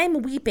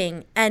 I'm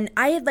weeping, and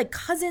I had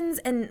cousins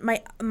and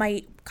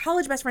my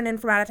college best friend in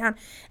from out of town.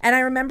 And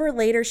I remember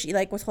later she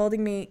was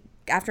holding me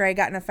after I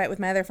got in a fight with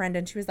my other friend,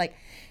 and she was like,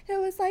 "It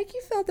was like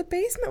you filled the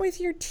basement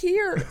with your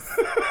tears."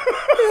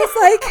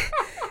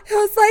 It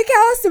was like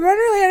Alice in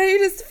Wonderland, and you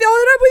just filled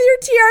it up with your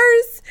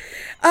tears.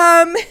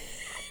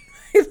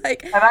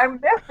 And I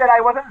missed it.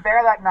 I wasn't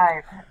there that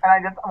night, and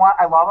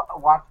I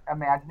love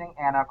imagining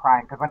Anna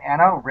crying, because when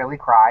Anna really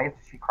cries,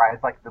 she cries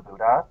like the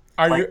Buddha.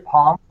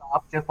 Palms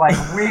up, just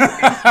weeping.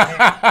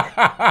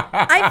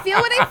 I feel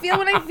what I feel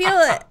when I feel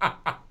it.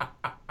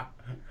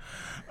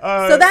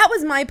 So that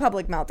was my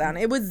public meltdown.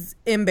 It was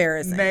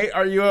embarrassing. Nate,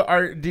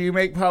 do you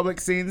make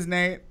public scenes,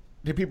 Nate?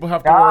 Do people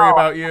have to worry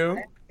about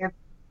you?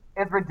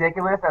 It's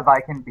ridiculous as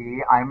I can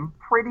be. I'm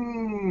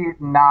pretty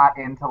not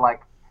into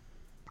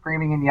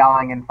screaming and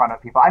yelling in front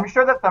of people. I'm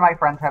sure that some of my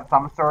friends have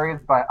some stories,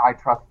 but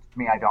trust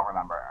me, I don't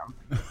remember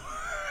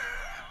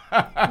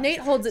them. Nate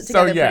holds it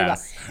together pretty well.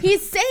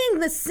 He's saying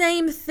the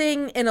same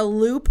thing in a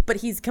loop, but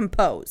he's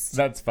composed.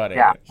 That's funny.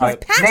 Yeah, he's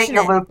passionate. Nate,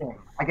 you're looping.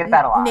 I get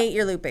that a lot. Nate,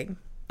 you're looping.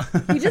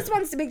 He just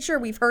wants to make sure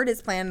we've heard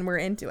his plan and we're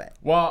into it.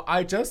 Well,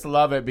 I just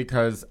love it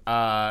because,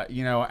 at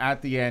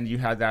the end you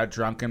had that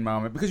drunken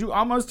moment because you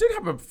almost did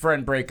have a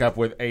friend breakup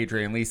with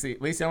Adrian. Lacey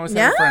almost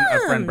had a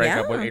friend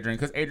breakup with Adrian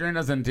because Adrian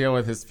doesn't deal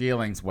with his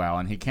feelings well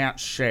and he can't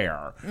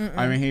share. Mm-mm.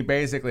 I mean, he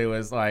basically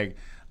was like,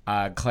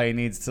 Clay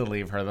needs to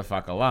leave her the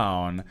fuck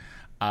alone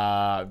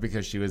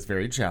because she was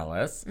very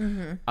jealous.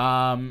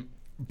 Mm-hmm.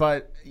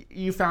 But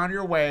you found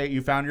your way.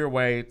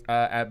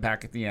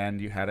 Back at the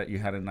end. You had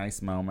a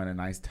nice moment, a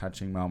nice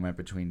touching moment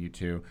between you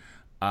two.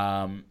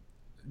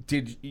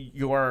 Did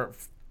your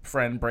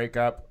friend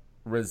breakup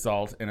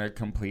result in a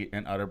complete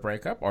and utter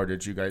breakup, or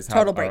did you guys have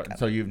total breakup?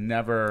 So you've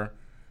never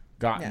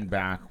gotten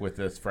back with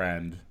this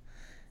friend.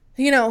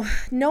 No one.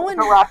 It was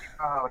a rocky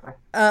road.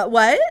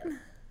 What?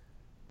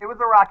 It was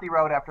a rocky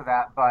road after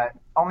that, but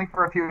only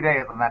for a few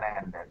days, and then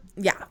it ended.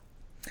 Yeah.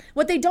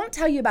 What they don't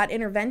tell you about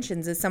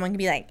interventions is someone can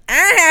be like,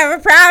 I have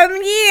a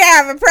problem, you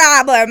have a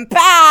problem,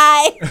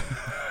 bye.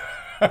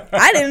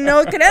 I didn't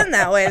know it could end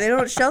that way. They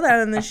don't show that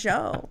on the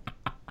show.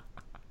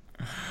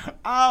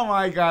 Oh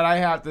my God, I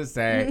have to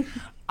say,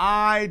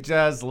 I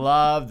just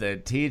love the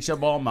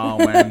teachable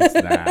moments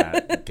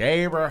that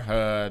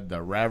Gayborhood,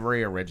 the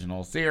Reverie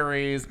original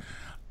series,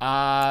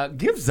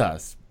 gives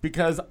us.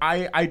 Because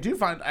I do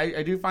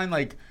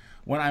find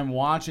when I'm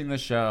watching the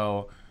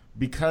show,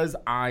 because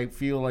I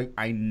feel like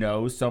I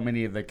know so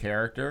many of the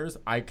characters,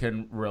 I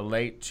can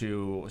relate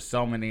to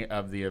so many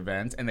of the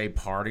events, and they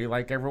party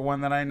like everyone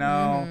that I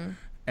know. Mm-hmm.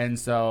 And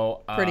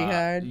so pretty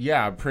hard.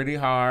 Yeah, pretty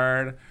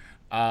hard.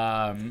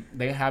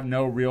 They have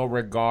no real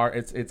regard.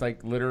 It's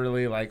like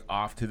literally like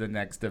off to the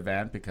next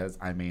event because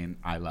I mean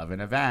I love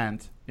an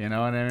event. You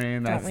know what I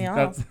mean?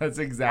 That's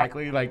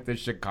exactly like the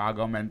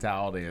Chicago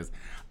mentality is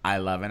I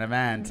love an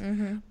event.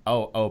 Mm-hmm.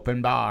 Oh,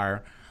 open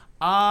bar.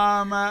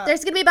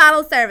 There's gonna be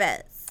bottle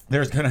service.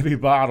 There's going to be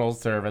bottle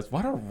service.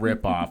 What a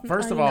ripoff.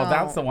 First of all,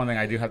 that's the one thing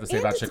I do have to say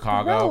about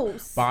Chicago.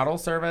 Gross. Bottle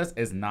service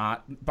is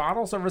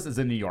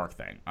a New York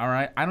thing. All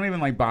right. I don't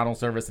even like bottle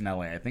service in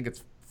LA. I think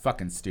it's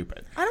fucking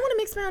stupid. I don't want to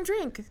mix my own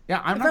drink. Yeah,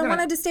 if I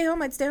wanted to stay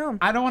home, I'd stay home.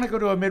 I don't want to go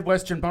to a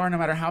Midwestern bar, no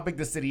matter how big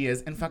the city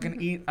is, and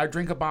fucking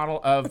drink a bottle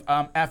of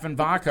effing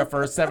vodka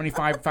for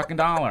 $75 fucking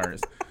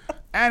dollars.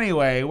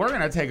 Anyway, we're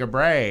going to take a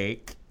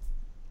break.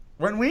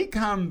 When we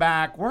come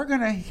back, we're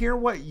going to hear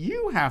what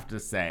you have to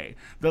say,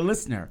 the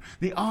listener,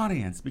 the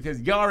audience,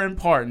 because you're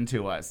important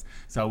to us.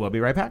 So we'll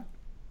be right back.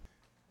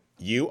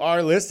 You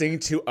are listening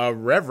to a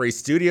Reverie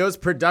Studios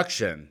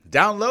production.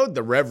 Download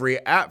the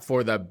Reverie app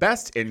for the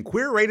best in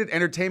queer-rated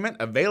entertainment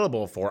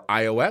available for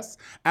iOS,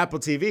 Apple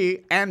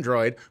TV,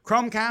 Android,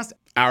 Chromecast.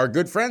 Our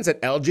good friends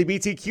at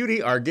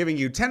LGBTQT are giving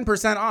you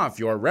 10% off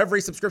your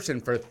Reverie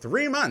subscription for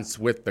 3 months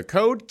with the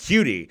code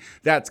QUTIE.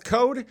 That's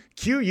code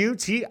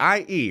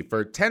QUTIE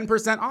for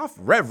 10% off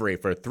Reverie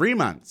for 3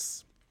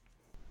 months.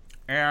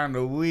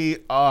 And we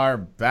are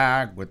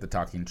back with the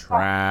Talking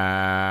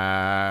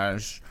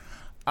Trash.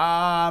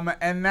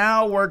 And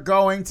now we're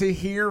going to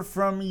hear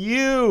from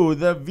you,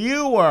 the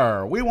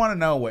viewer. We want to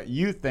know what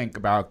you think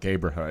about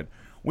Gayborhood.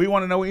 We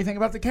want to know what you think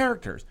about the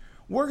characters.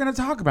 We're going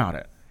to talk about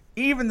it.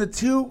 Even the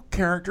 2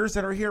 characters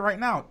that are here right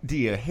now. Do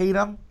you hate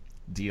them?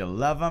 Do you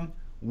love them?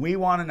 We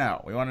want to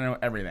know. We want to know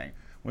everything.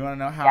 We want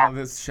to know how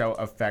this show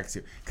affects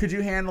you. Could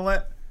you handle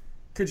it?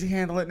 Could you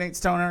handle it, Nate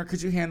Stoner?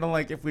 Could you handle,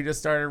 like, if we just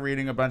started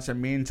reading a bunch of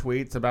mean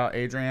tweets about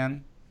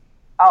Adrienne?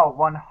 Oh,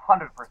 100%.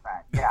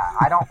 Yeah,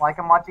 I don't like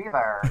him much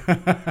either.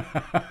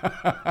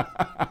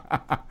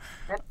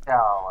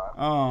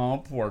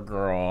 Oh, poor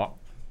girl.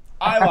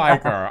 I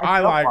like her.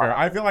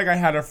 I feel like I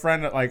had a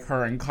friend like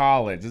her in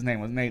college. His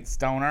name was Nate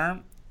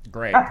Stoner.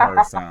 Great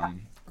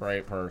person.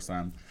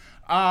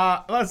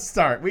 Let's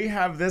start. We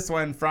have this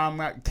one from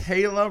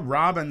Kayla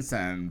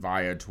Robinson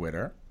via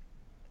Twitter.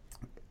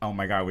 Oh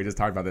my God, we just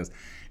talked about this.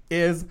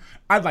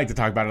 I'd like to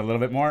talk about it a little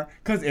bit more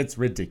because it's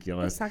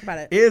ridiculous. Let's talk about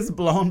it. Is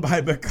Blown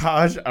by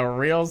Bocaj a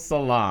real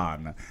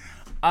salon?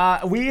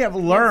 We have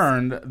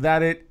learned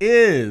that it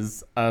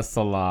is a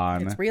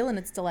salon. It's real and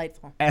it's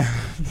delightful.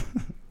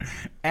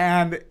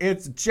 And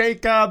it's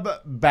Jacob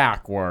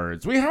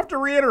backwards. We have to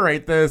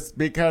reiterate this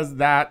because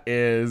that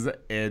is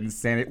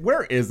insane.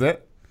 Where is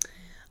it?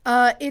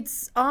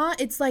 It's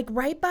like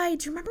right by.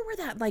 Do you remember where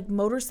that like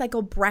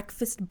motorcycle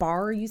breakfast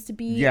bar used to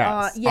be?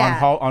 Yes.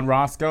 Yeah. On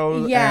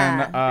Roscoe.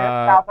 Yeah. And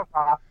south of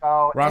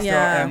Roscoe.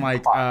 And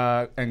like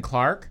and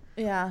Clark.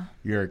 Yeah.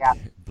 You're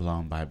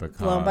blown by Bocaj.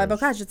 Blown by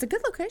Bocaj. It's a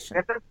good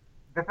location.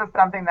 This is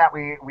something that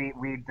we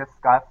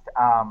discussed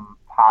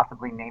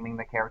possibly naming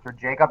the character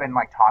Jacob and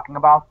like talking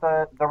about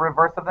the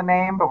reverse of the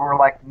name, but we were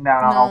like,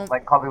 no.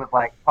 Like Chloe and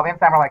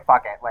Sam were like,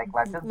 fuck it, like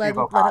let's just do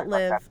Bocaj. Let it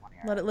live.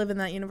 Let it live in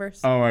that universe.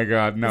 Oh my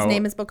God, no. His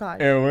name is Bocaj.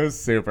 It was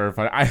super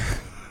funny.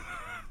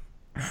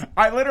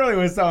 I literally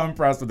was so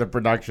impressed with the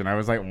production. I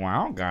was like,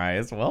 wow,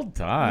 guys, well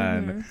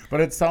done. Mm-hmm. But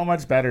it's so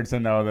much better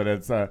to know that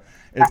it's a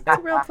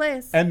real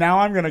place. And now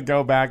I'm going to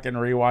go back and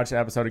rewatch the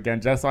episode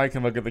again just so I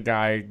can look at the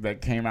guy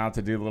that came out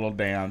to do the little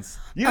dance.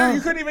 You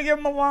couldn't even give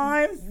him a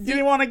line? You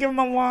didn't want to give him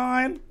a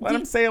line? Let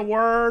him say a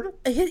word?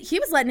 He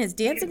was letting his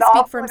dancing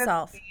speak for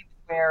himself. He's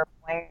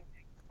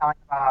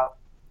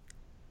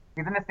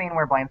in a scene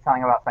where Blaine's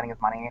telling about spending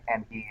his money,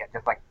 and he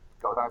just like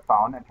goes on his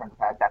phone and turns his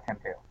head. That's him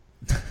too.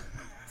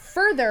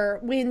 Further,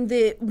 when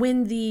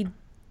the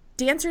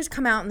dancers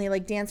come out and they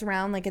like dance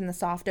around like in the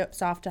soft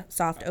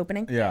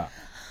opening. Yeah.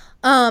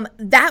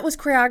 That was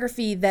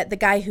choreography that the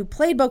guy who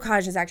played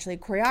Bocaj is actually a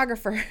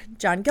choreographer,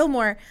 John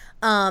Gilmore.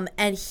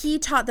 And he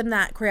taught them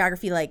that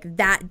choreography like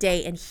that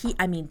day. And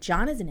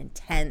John is an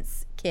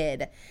intense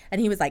kid. And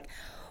he was like,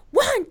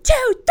 1, 2,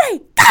 3,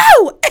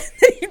 go! And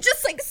then you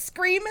just like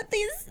scream at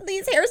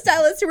these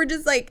hairstylists who were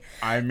just like.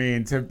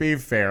 To be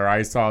fair,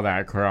 I saw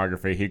that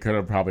choreography. He could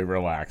have probably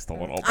relaxed a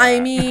little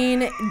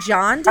bit.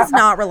 John does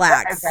not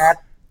relax. That's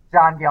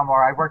John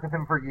Gilmore. I worked with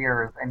him for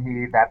years,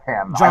 and that's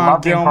him. John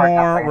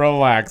Gilmore,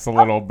 relax a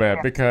little bit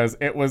because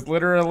it was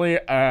literally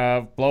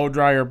a blow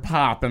dryer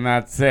pop, and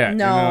that's it.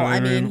 No,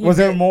 you know was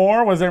there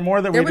more? Was there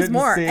more that we didn't see?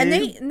 There was more, and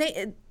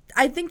they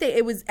I think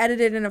it was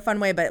edited in a fun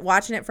way, but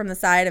watching it from the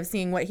side of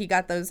seeing what he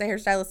got those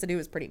hairstylists to do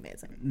was pretty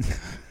amazing.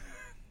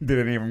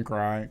 Didn't even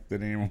cry.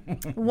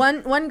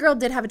 One girl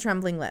did have a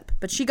trembling lip,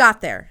 but she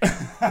got there.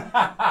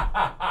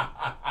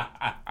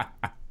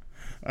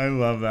 I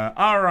love that.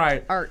 All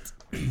right. Art.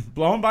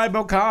 Blown by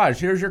Bocaj.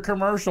 Here's your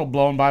commercial.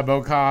 Blown by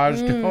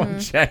Bocaj. Go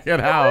and check it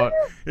out.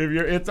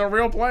 It's a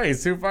real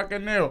place. Who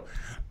fucking knew?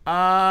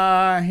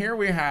 Here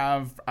we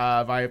have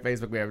via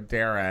Facebook. We have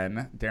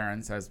Darren.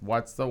 Darren says,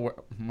 oh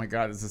my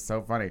God, this is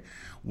so funny.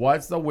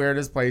 What's the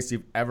weirdest place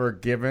you've ever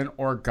given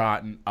or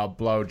gotten a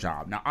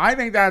blowjob? Now, I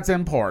think that's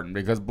important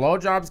because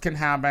blowjobs can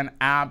happen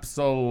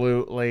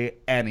absolutely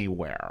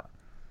anywhere.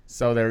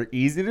 So they're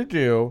easy to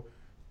do,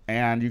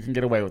 and you can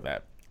get away with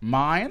it.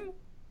 Mine?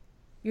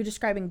 You're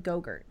describing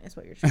Go-Gurt is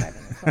what you're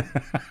describing.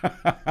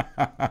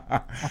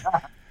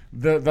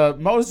 The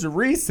most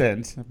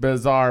recent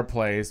bizarre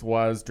place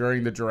was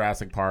during the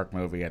Jurassic Park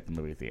movie at the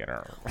movie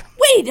theater.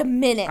 Wait a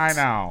minute. I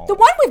know. The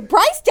one with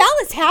Bryce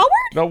Dallas Howard?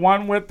 The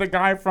one with the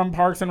guy from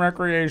Parks and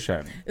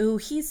Recreation. Ooh,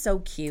 he's so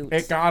cute.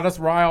 It got us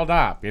riled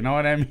up. You know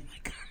what I mean?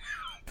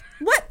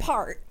 What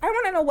part? I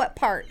want to know what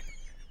part.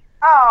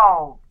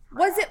 Oh.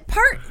 Was it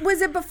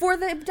before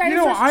the dinosaurs You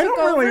know, took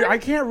over? I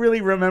can't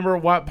really remember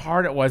what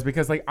part it was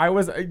because, like,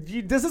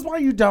 this is why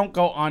you don't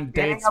go on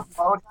dates. Getting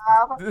a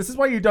blowjob? This is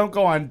why you don't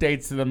go on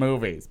dates to the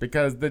movies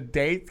because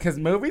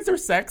movies are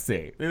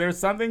sexy. There's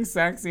something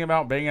sexy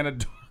about being in a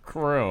dark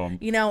room.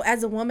 You know,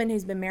 as a woman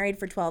who's been married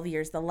for 12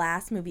 years, the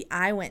last movie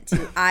I went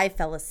to, I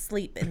fell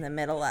asleep in the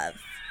middle of.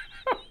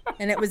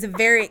 And it was a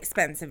very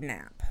expensive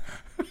nap.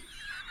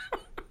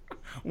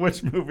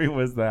 Which movie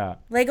was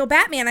that? Lego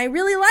Batman. I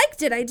really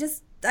liked it.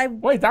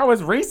 Wait, that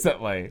was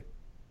recently.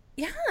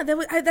 Yeah,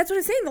 that's what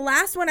I'm saying. The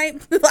last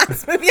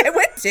movie I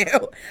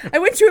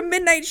went to a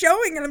midnight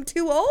showing, and I'm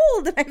too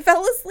old, and I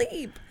fell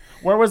asleep.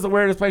 Where was the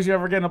weirdest place you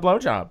ever gotten a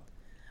blowjob?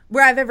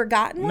 Where I've ever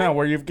gotten one? No,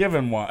 where you've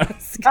given one.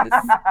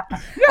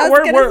 Yeah,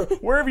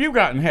 where have you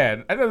gotten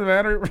head? It doesn't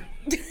matter.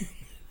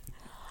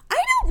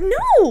 I don't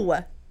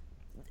know.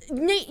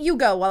 Nate, you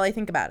go while I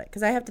think about it,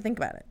 because I have to think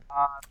about it.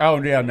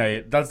 Oh, yeah,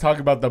 Nate. Let's talk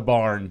about the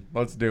barn.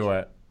 Let's do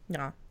it.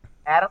 No.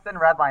 Addison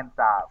Redline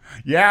Stop.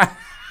 Yeah.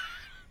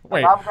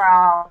 Wait. Above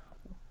ground.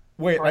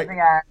 Wait, like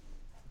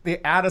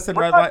the Addison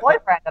With Red my Light.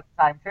 boyfriend at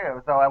the time,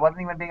 too, so I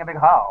wasn't even being a big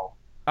hoe.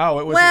 Oh,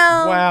 it was.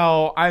 Well-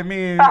 Well, I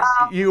mean,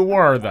 you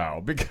were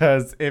though,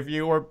 because if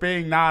you were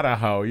being not a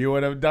hoe, you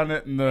would have done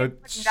it in the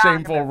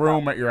shameful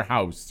room at your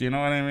house. You know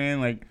what I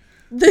mean? Like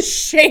The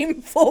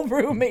shameful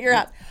room at your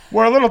house.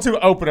 we're a little too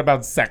open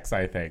about sex,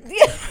 I think.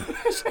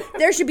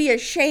 There should be a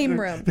shame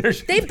room.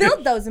 They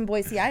build those in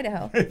Boise,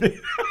 Idaho.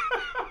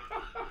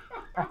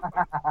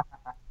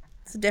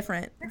 It's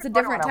different. It's a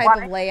different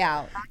type of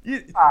layout.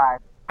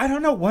 I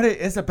don't know what it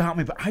is about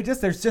me, but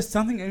there's just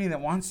something in me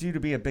that wants you to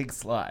be a big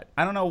slut.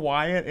 I don't know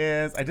why it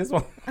is. I just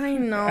want. I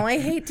know. I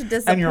hate to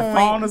disappoint. And you're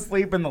falling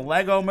asleep in the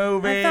Lego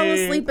movie. I fell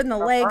asleep in the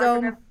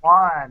Lego. Virginist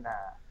one.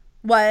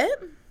 What?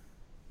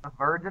 The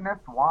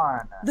Virginist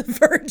one. The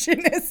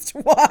virginist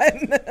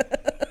one.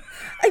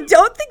 I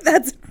don't think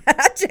that's an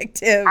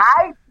adjective.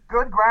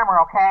 Good grammar,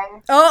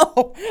 okay?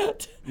 Oh.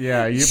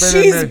 Yeah, you've been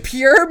She's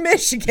pure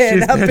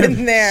Michigan up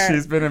in there.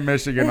 She's been in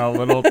Michigan a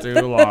little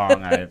too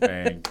long, I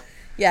think.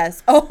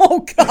 Yes.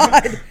 Oh,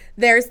 God.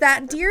 There's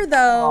that deer,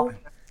 though.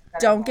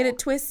 Don't get it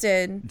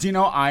twisted. Do you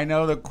know I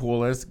know the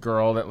coolest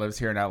girl that lives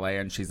here in LA,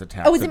 and she's a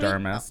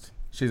taxidermist.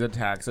 She's a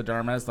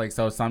taxidermist. Like,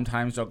 so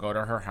sometimes you'll go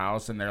to her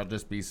house and there'll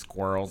just be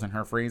squirrels in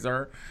her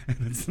freezer.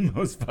 And it's the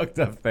most fucked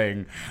up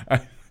thing.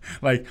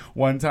 Like,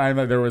 one time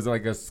there was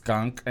like a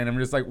skunk, and I'm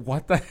just like,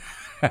 what the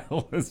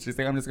hell is she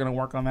saying? I'm just going to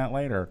work on that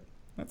later.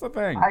 That's a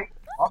thing. I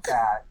love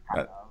that.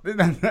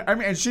 I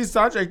mean, and she's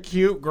such a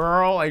cute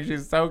girl. Like,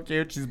 she's so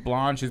cute. She's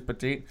blonde. She's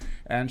petite.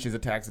 And she's a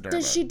taxidermist.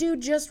 Does she do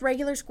just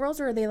regular squirrels,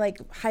 or are they like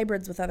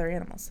hybrids with other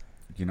animals?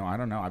 You know, I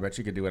don't know. I bet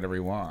you could do whatever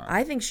you want.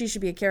 I think she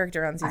should be a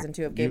character on season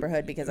 2 of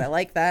Gayborhood because I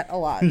like that a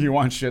lot. You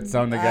want shit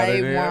sewn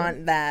together, do you? I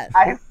want that.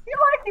 I feel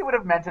like you would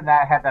have mentioned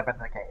that had that been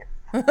the case.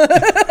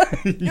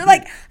 You're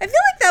like, I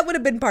feel like that would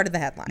have been part of the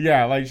headline.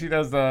 Yeah, like she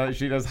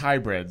does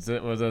hybrids.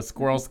 It was a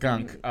squirrel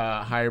skunk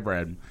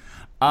hybrid.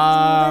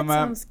 That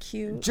sounds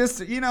cute.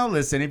 Just,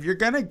 listen, if you're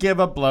going to give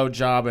a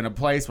blowjob in a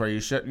place where you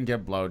shouldn't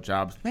give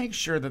blowjobs, make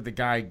sure that the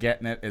guy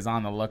getting it is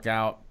on the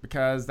lookout,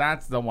 because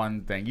that's the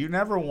one thing. You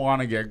never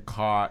want to get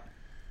caught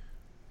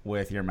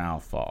with your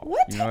mouth full.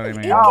 What you know type what of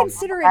I mean?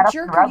 inconsiderate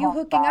jerk are you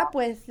hooking up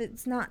with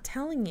that's not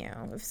telling you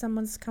if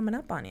someone's coming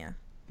up on you?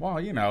 Well,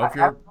 if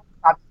you're...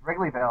 That's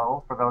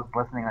Wrigleyville, for those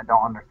listening that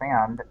don't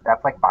understand.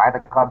 That's like by the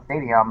club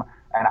stadium,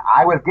 and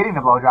I was getting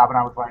the blowjob, and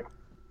I was like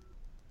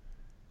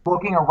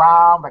looking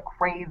around like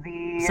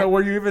crazy. So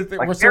were you even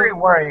very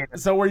worried?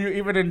 So were you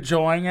even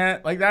enjoying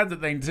it? Like, that's the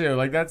thing too.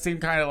 Like, that seemed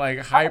kind of like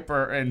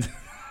hyper, and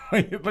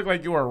it looked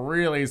like you were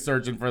really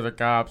searching for the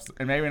cops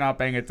and maybe not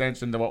paying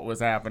attention to what was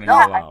happening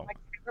No, below. I'm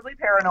really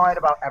paranoid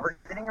about ever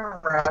getting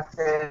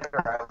arrested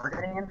or ever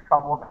getting in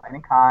trouble of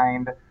any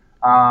kind.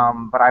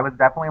 But I was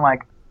definitely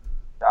like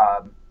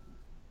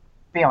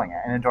feeling it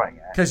and enjoying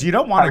it. Because you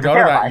don't want to go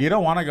to that. You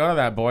don't want to go to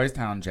that Boys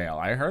Town jail.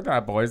 I heard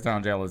that Boys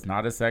Town jail is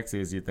not as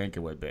sexy as you think it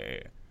would be.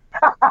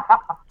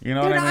 You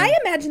know Dude, what I mean? I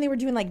imagine they were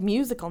doing like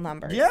musical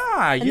numbers.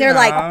 Yeah, and they're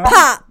like,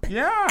 pop,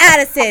 yeah,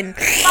 Addison,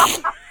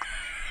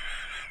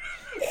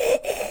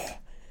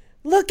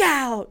 look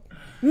out,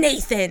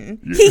 Nathan.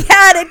 He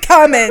had it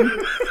coming.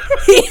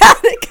 He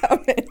had it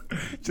coming.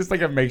 Just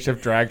like a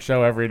makeshift drag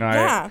show every night.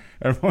 Yeah.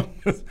 Everyone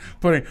just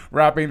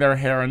wrapping their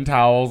hair in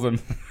towels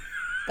and.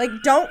 Like,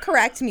 don't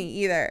correct me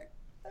either.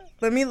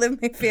 Let me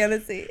live my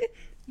fantasy.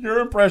 Your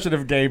impression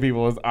of gay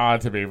people is odd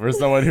to me for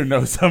someone who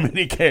knows so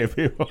many gay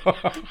people.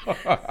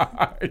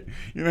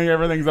 You think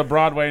everything's a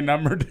Broadway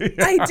number, do you?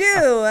 I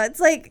do. It's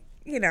like,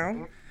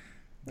 There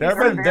have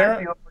been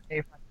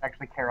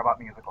actually care about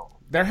musicals.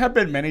 There have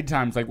been many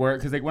times, like, where,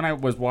 because, like, when I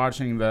was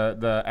watching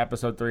the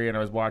episode 3 and I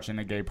was watching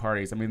the gay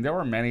parties, I mean, there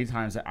were many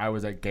times that I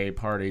was at gay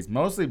parties,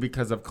 mostly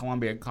because of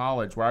Columbia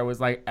College, where I was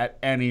like, at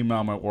any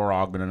moment, we're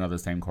all going to know the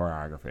same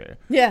choreography.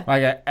 Yeah.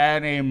 Like, at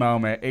any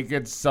moment, it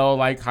gets so,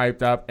 like,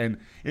 hyped up. And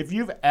if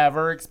you've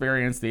ever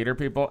experienced theater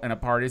people in a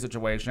party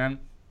situation,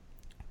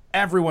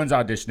 everyone's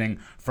auditioning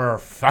for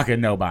fucking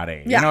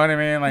nobody. Yeah. You know what I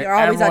mean? Like, You're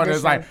always everyone is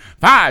auditioning. like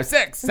 5,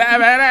 6,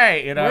 7,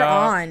 8. You know, We're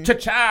on.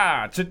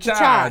 Cha-cha, cha-cha.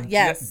 Cha-cha,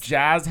 yes.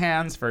 Jazz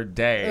hands for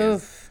days.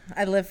 Oof.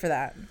 I live for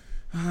that.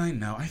 I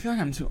know. I feel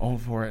like I'm too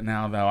old for it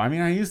now, though. I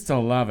mean, I used to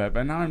love it,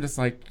 but now I'm just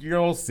like,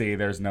 you'll see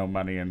there's no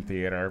money in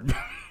theater.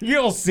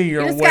 You'll see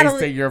you're just gotta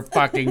wasting your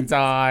fucking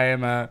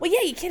time. Well,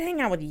 yeah, you can't hang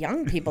out with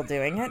young people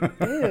doing it.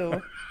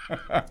 Ew.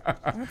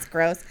 That's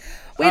gross.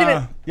 Wait a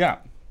minute. Yeah.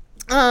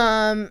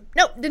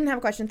 Nope, didn't have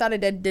a question. Thought I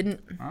did,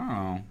 didn't.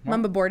 Oh.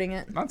 I'm aborting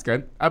it. That's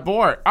good.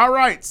 Abort. All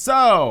right.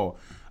 So,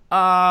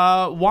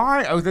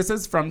 why? Oh, this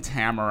is from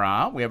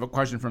Tamara. We have a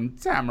question from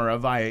Tamara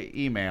via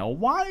email.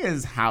 Why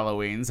is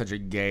Halloween such a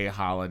gay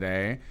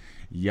holiday?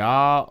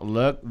 Y'all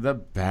look the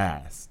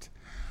best.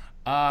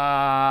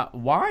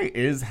 Why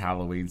is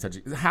Halloween such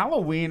a...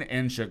 Halloween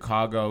in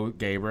Chicago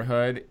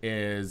neighborhood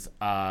is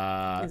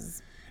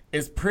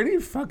pretty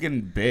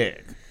fucking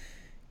big.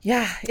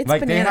 Yeah, it's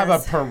like bananas. they have a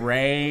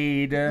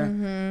parade.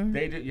 Mm-hmm.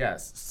 They do.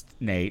 Yes,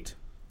 Nate.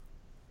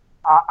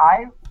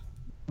 I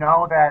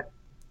know that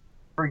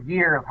for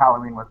years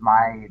Halloween was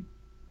my,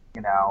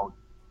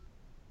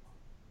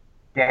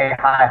 gay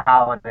high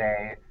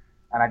holiday,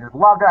 and I just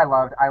loved it. I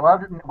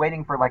loved it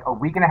waiting for like a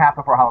week and a half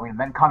before Halloween, and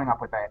then coming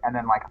up with it, and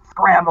then like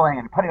scrambling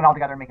and putting it all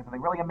together and making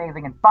something really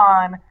amazing and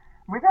fun.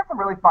 We've had some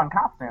really fun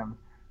costumes,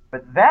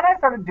 but then I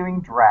started doing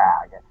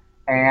drag,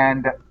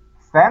 and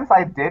since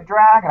I did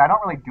drag, and I don't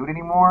really do it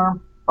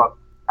anymore, but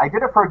I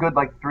did it for a good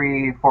like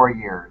 3-4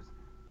 years,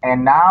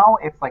 and now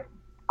it's like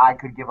I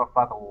could give a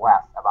fuck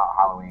less about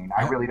Halloween.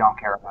 I really don't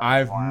care about it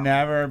anymore. I've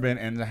never been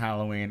into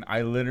Halloween.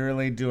 I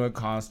literally do a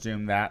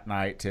costume that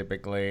night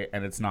typically,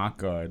 and it's not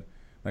good.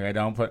 Like, I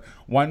don't put...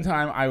 One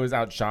time I was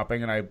out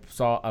shopping, and I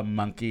saw a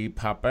monkey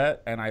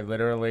puppet, and I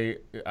literally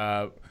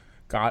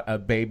got a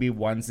baby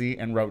onesie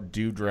and wrote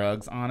 "do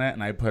drugs" on it,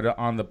 and I put it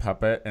on the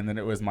puppet, and then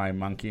it was my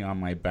monkey on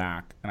my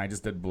back, and I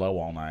just did blow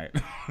all night.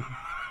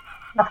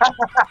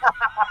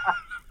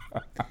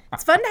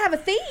 It's fun to have a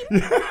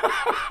theme.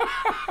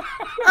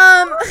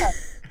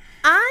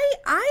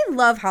 I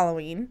love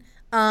Halloween.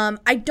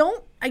 I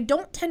don't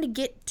tend to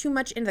get too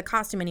much into the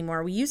costume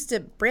anymore.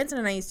 Branson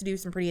and I used to do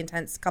some pretty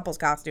intense couples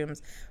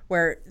costumes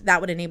where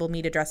that would enable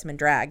me to dress him in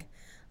drag.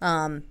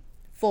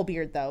 Full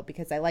beard though,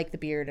 because I like the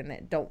beard and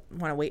I don't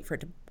want to wait for it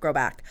to grow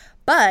back.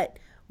 But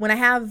when I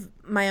have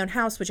my own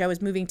house, which I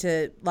was moving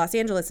to Los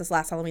Angeles this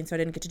last Halloween, so I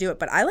didn't get to do it,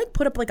 but I like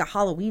put up like a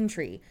Halloween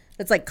tree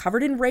that's like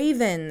covered in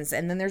ravens,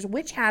 and then there's a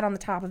witch hat on the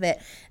top of it,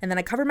 and then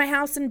I covered my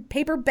house in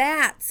paper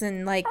bats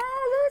and like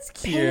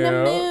paint a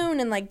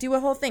moon and like do a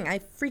whole thing. I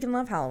freaking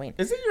love Halloween.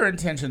 Is it your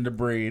intention to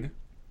breed?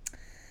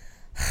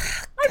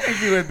 I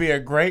think you would be a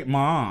great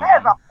mom.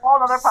 There's a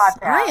whole other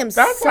podcast. I am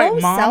That's so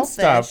like mom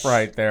selfish. stuff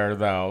right there,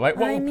 though. Like,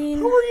 well, I mean,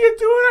 who are you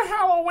doing a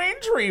Halloween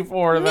tree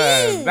for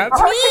then?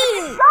 That's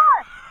me.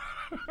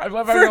 I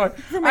love how you're like,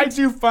 I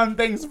do fun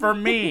things for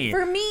me.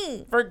 For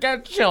me.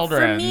 Forget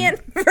children.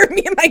 For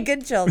me and my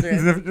good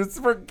children.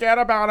 Just forget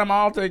about them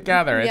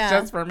altogether. It's Yeah.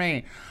 just for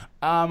me.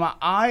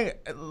 My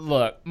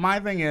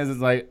thing is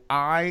like,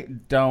 I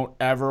don't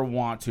ever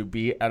want to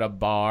be at a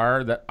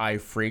bar that I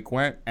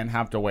frequent and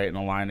have to wait in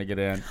a line to get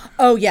in.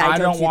 Oh yeah, I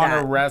don't want to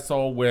that.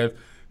 wrestle with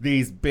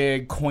these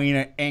big Queen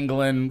of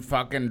England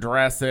fucking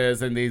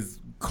dresses and these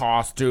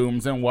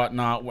costumes and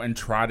whatnot and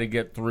try to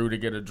get through to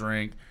get a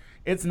drink.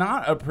 It's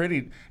not a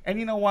pretty, and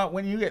you know what?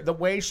 When you get the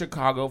way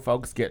Chicago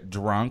folks get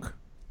drunk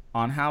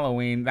on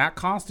Halloween, that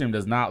costume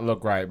does not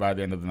look right by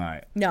the end of the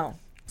night. No.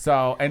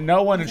 So, and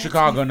no one in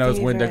Chicago knows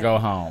when to favorite. go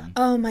home.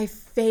 Oh, my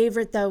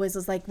favorite, though,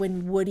 is like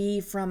when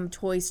Woody from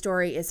Toy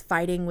Story is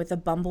fighting with a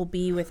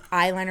bumblebee with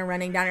eyeliner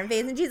running down her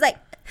face, and she's like,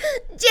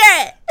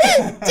 Jared,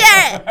 what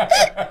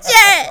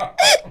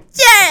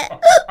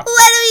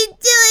are we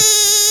doing?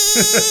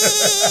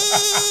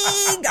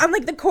 On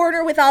like the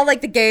corner with all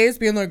like the gays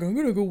being like, I'm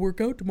gonna go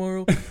work out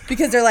tomorrow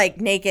because they're like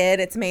naked.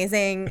 It's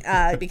amazing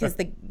because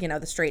the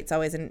straights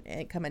always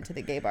come into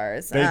the gay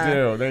bars. They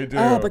do.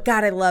 Oh, but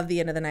God, I love the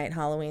end of the night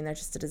Halloween. They're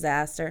just a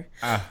disaster.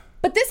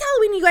 But this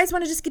Halloween, you guys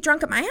want to just get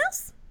drunk at my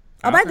house?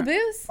 I'll buy the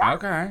booze.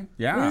 Okay,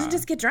 yeah. We should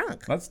just get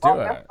drunk. Let's do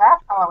it. This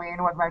last Halloween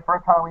was my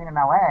first Halloween in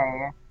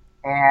LA,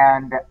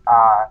 and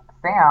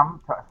Sam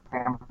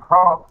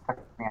Crow took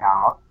me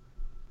out,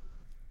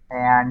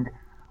 and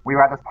we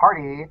were at this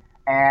party,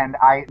 and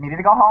I needed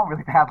to go home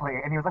really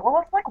badly, and he was like, well,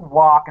 let's like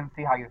walk and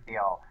see how you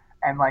feel.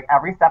 And like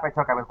every step I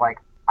took, I was like,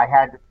 I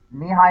had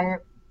knee-high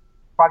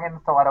fucking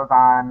stilettos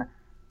on,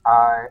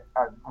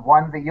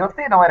 onesie. You'll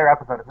see in a later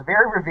episode. It's a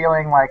very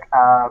revealing like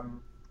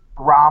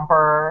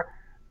romper.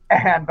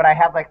 But I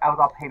had I was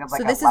all painted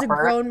like a leopard. So this is a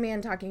grown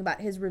man talking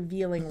about his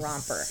revealing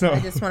romper. I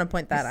just want to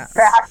point that out.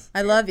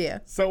 I love you.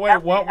 So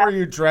wait, what were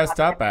you dressed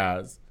up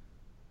as?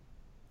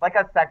 Like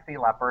a sexy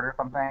leopard or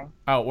something.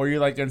 Oh, were you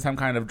like in some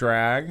kind of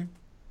drag?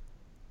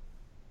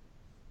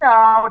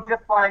 No,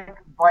 just like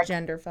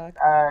Gender fuck.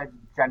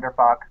 gender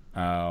fuck.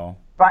 Oh.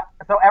 But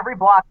so every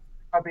block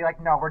I'd be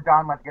like, no, we're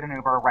done. Let's get an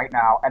Uber right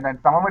now. And then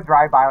someone would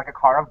drive by, like a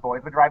car of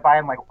boys would drive by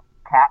and like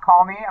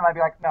catcall me, and I'd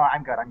be like, no,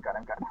 I'm good.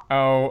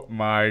 Oh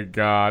my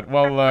God.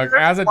 Well, look,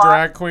 as a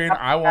drag queen,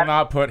 I will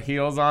not put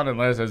heels on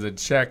unless there's a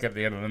check at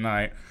the end of the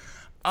night.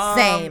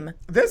 Same.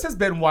 This has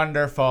been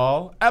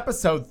wonderful.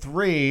 Episode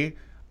 3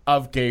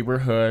 of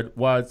Gayborhood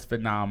was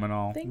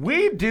phenomenal.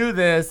 We do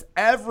this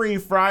every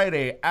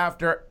Friday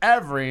after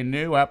every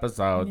new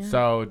episode. Yeah.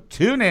 So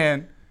tune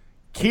in,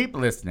 keep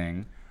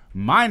listening.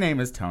 My name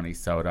is Tony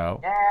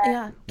Soto.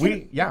 Yeah.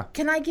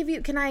 Can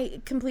I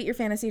complete your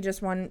fantasy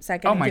just 1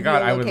 second? Oh my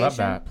God, I would love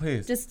that.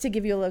 Please. Just to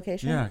give you a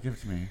location. Yeah, give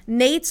it to me.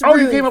 Nate's roof. Oh,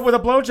 you came up with a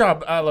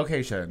blowjob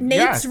location.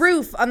 Nate's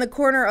roof on the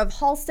corner of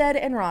Halstead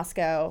and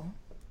Roscoe.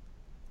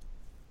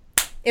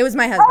 It was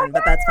my husband,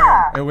 but that's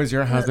fine. It was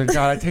your husband.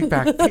 God, take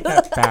that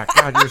back.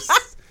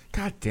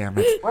 God damn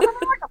it. Wasn't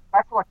there like a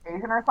special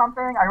occasion or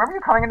something? I remember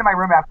you coming into my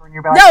room after and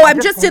you were like, no,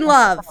 I'm just in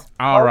love.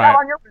 All right.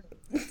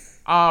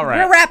 All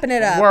right. We're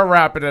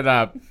wrapping it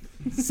up.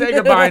 Say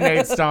goodbye,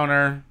 Nate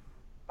Stoner.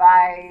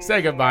 Bye.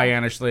 Say goodbye,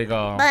 Anna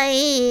Schlegel.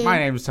 Bye. My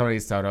name is Tony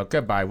Soto.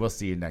 Goodbye. We'll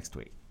see you next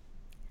week.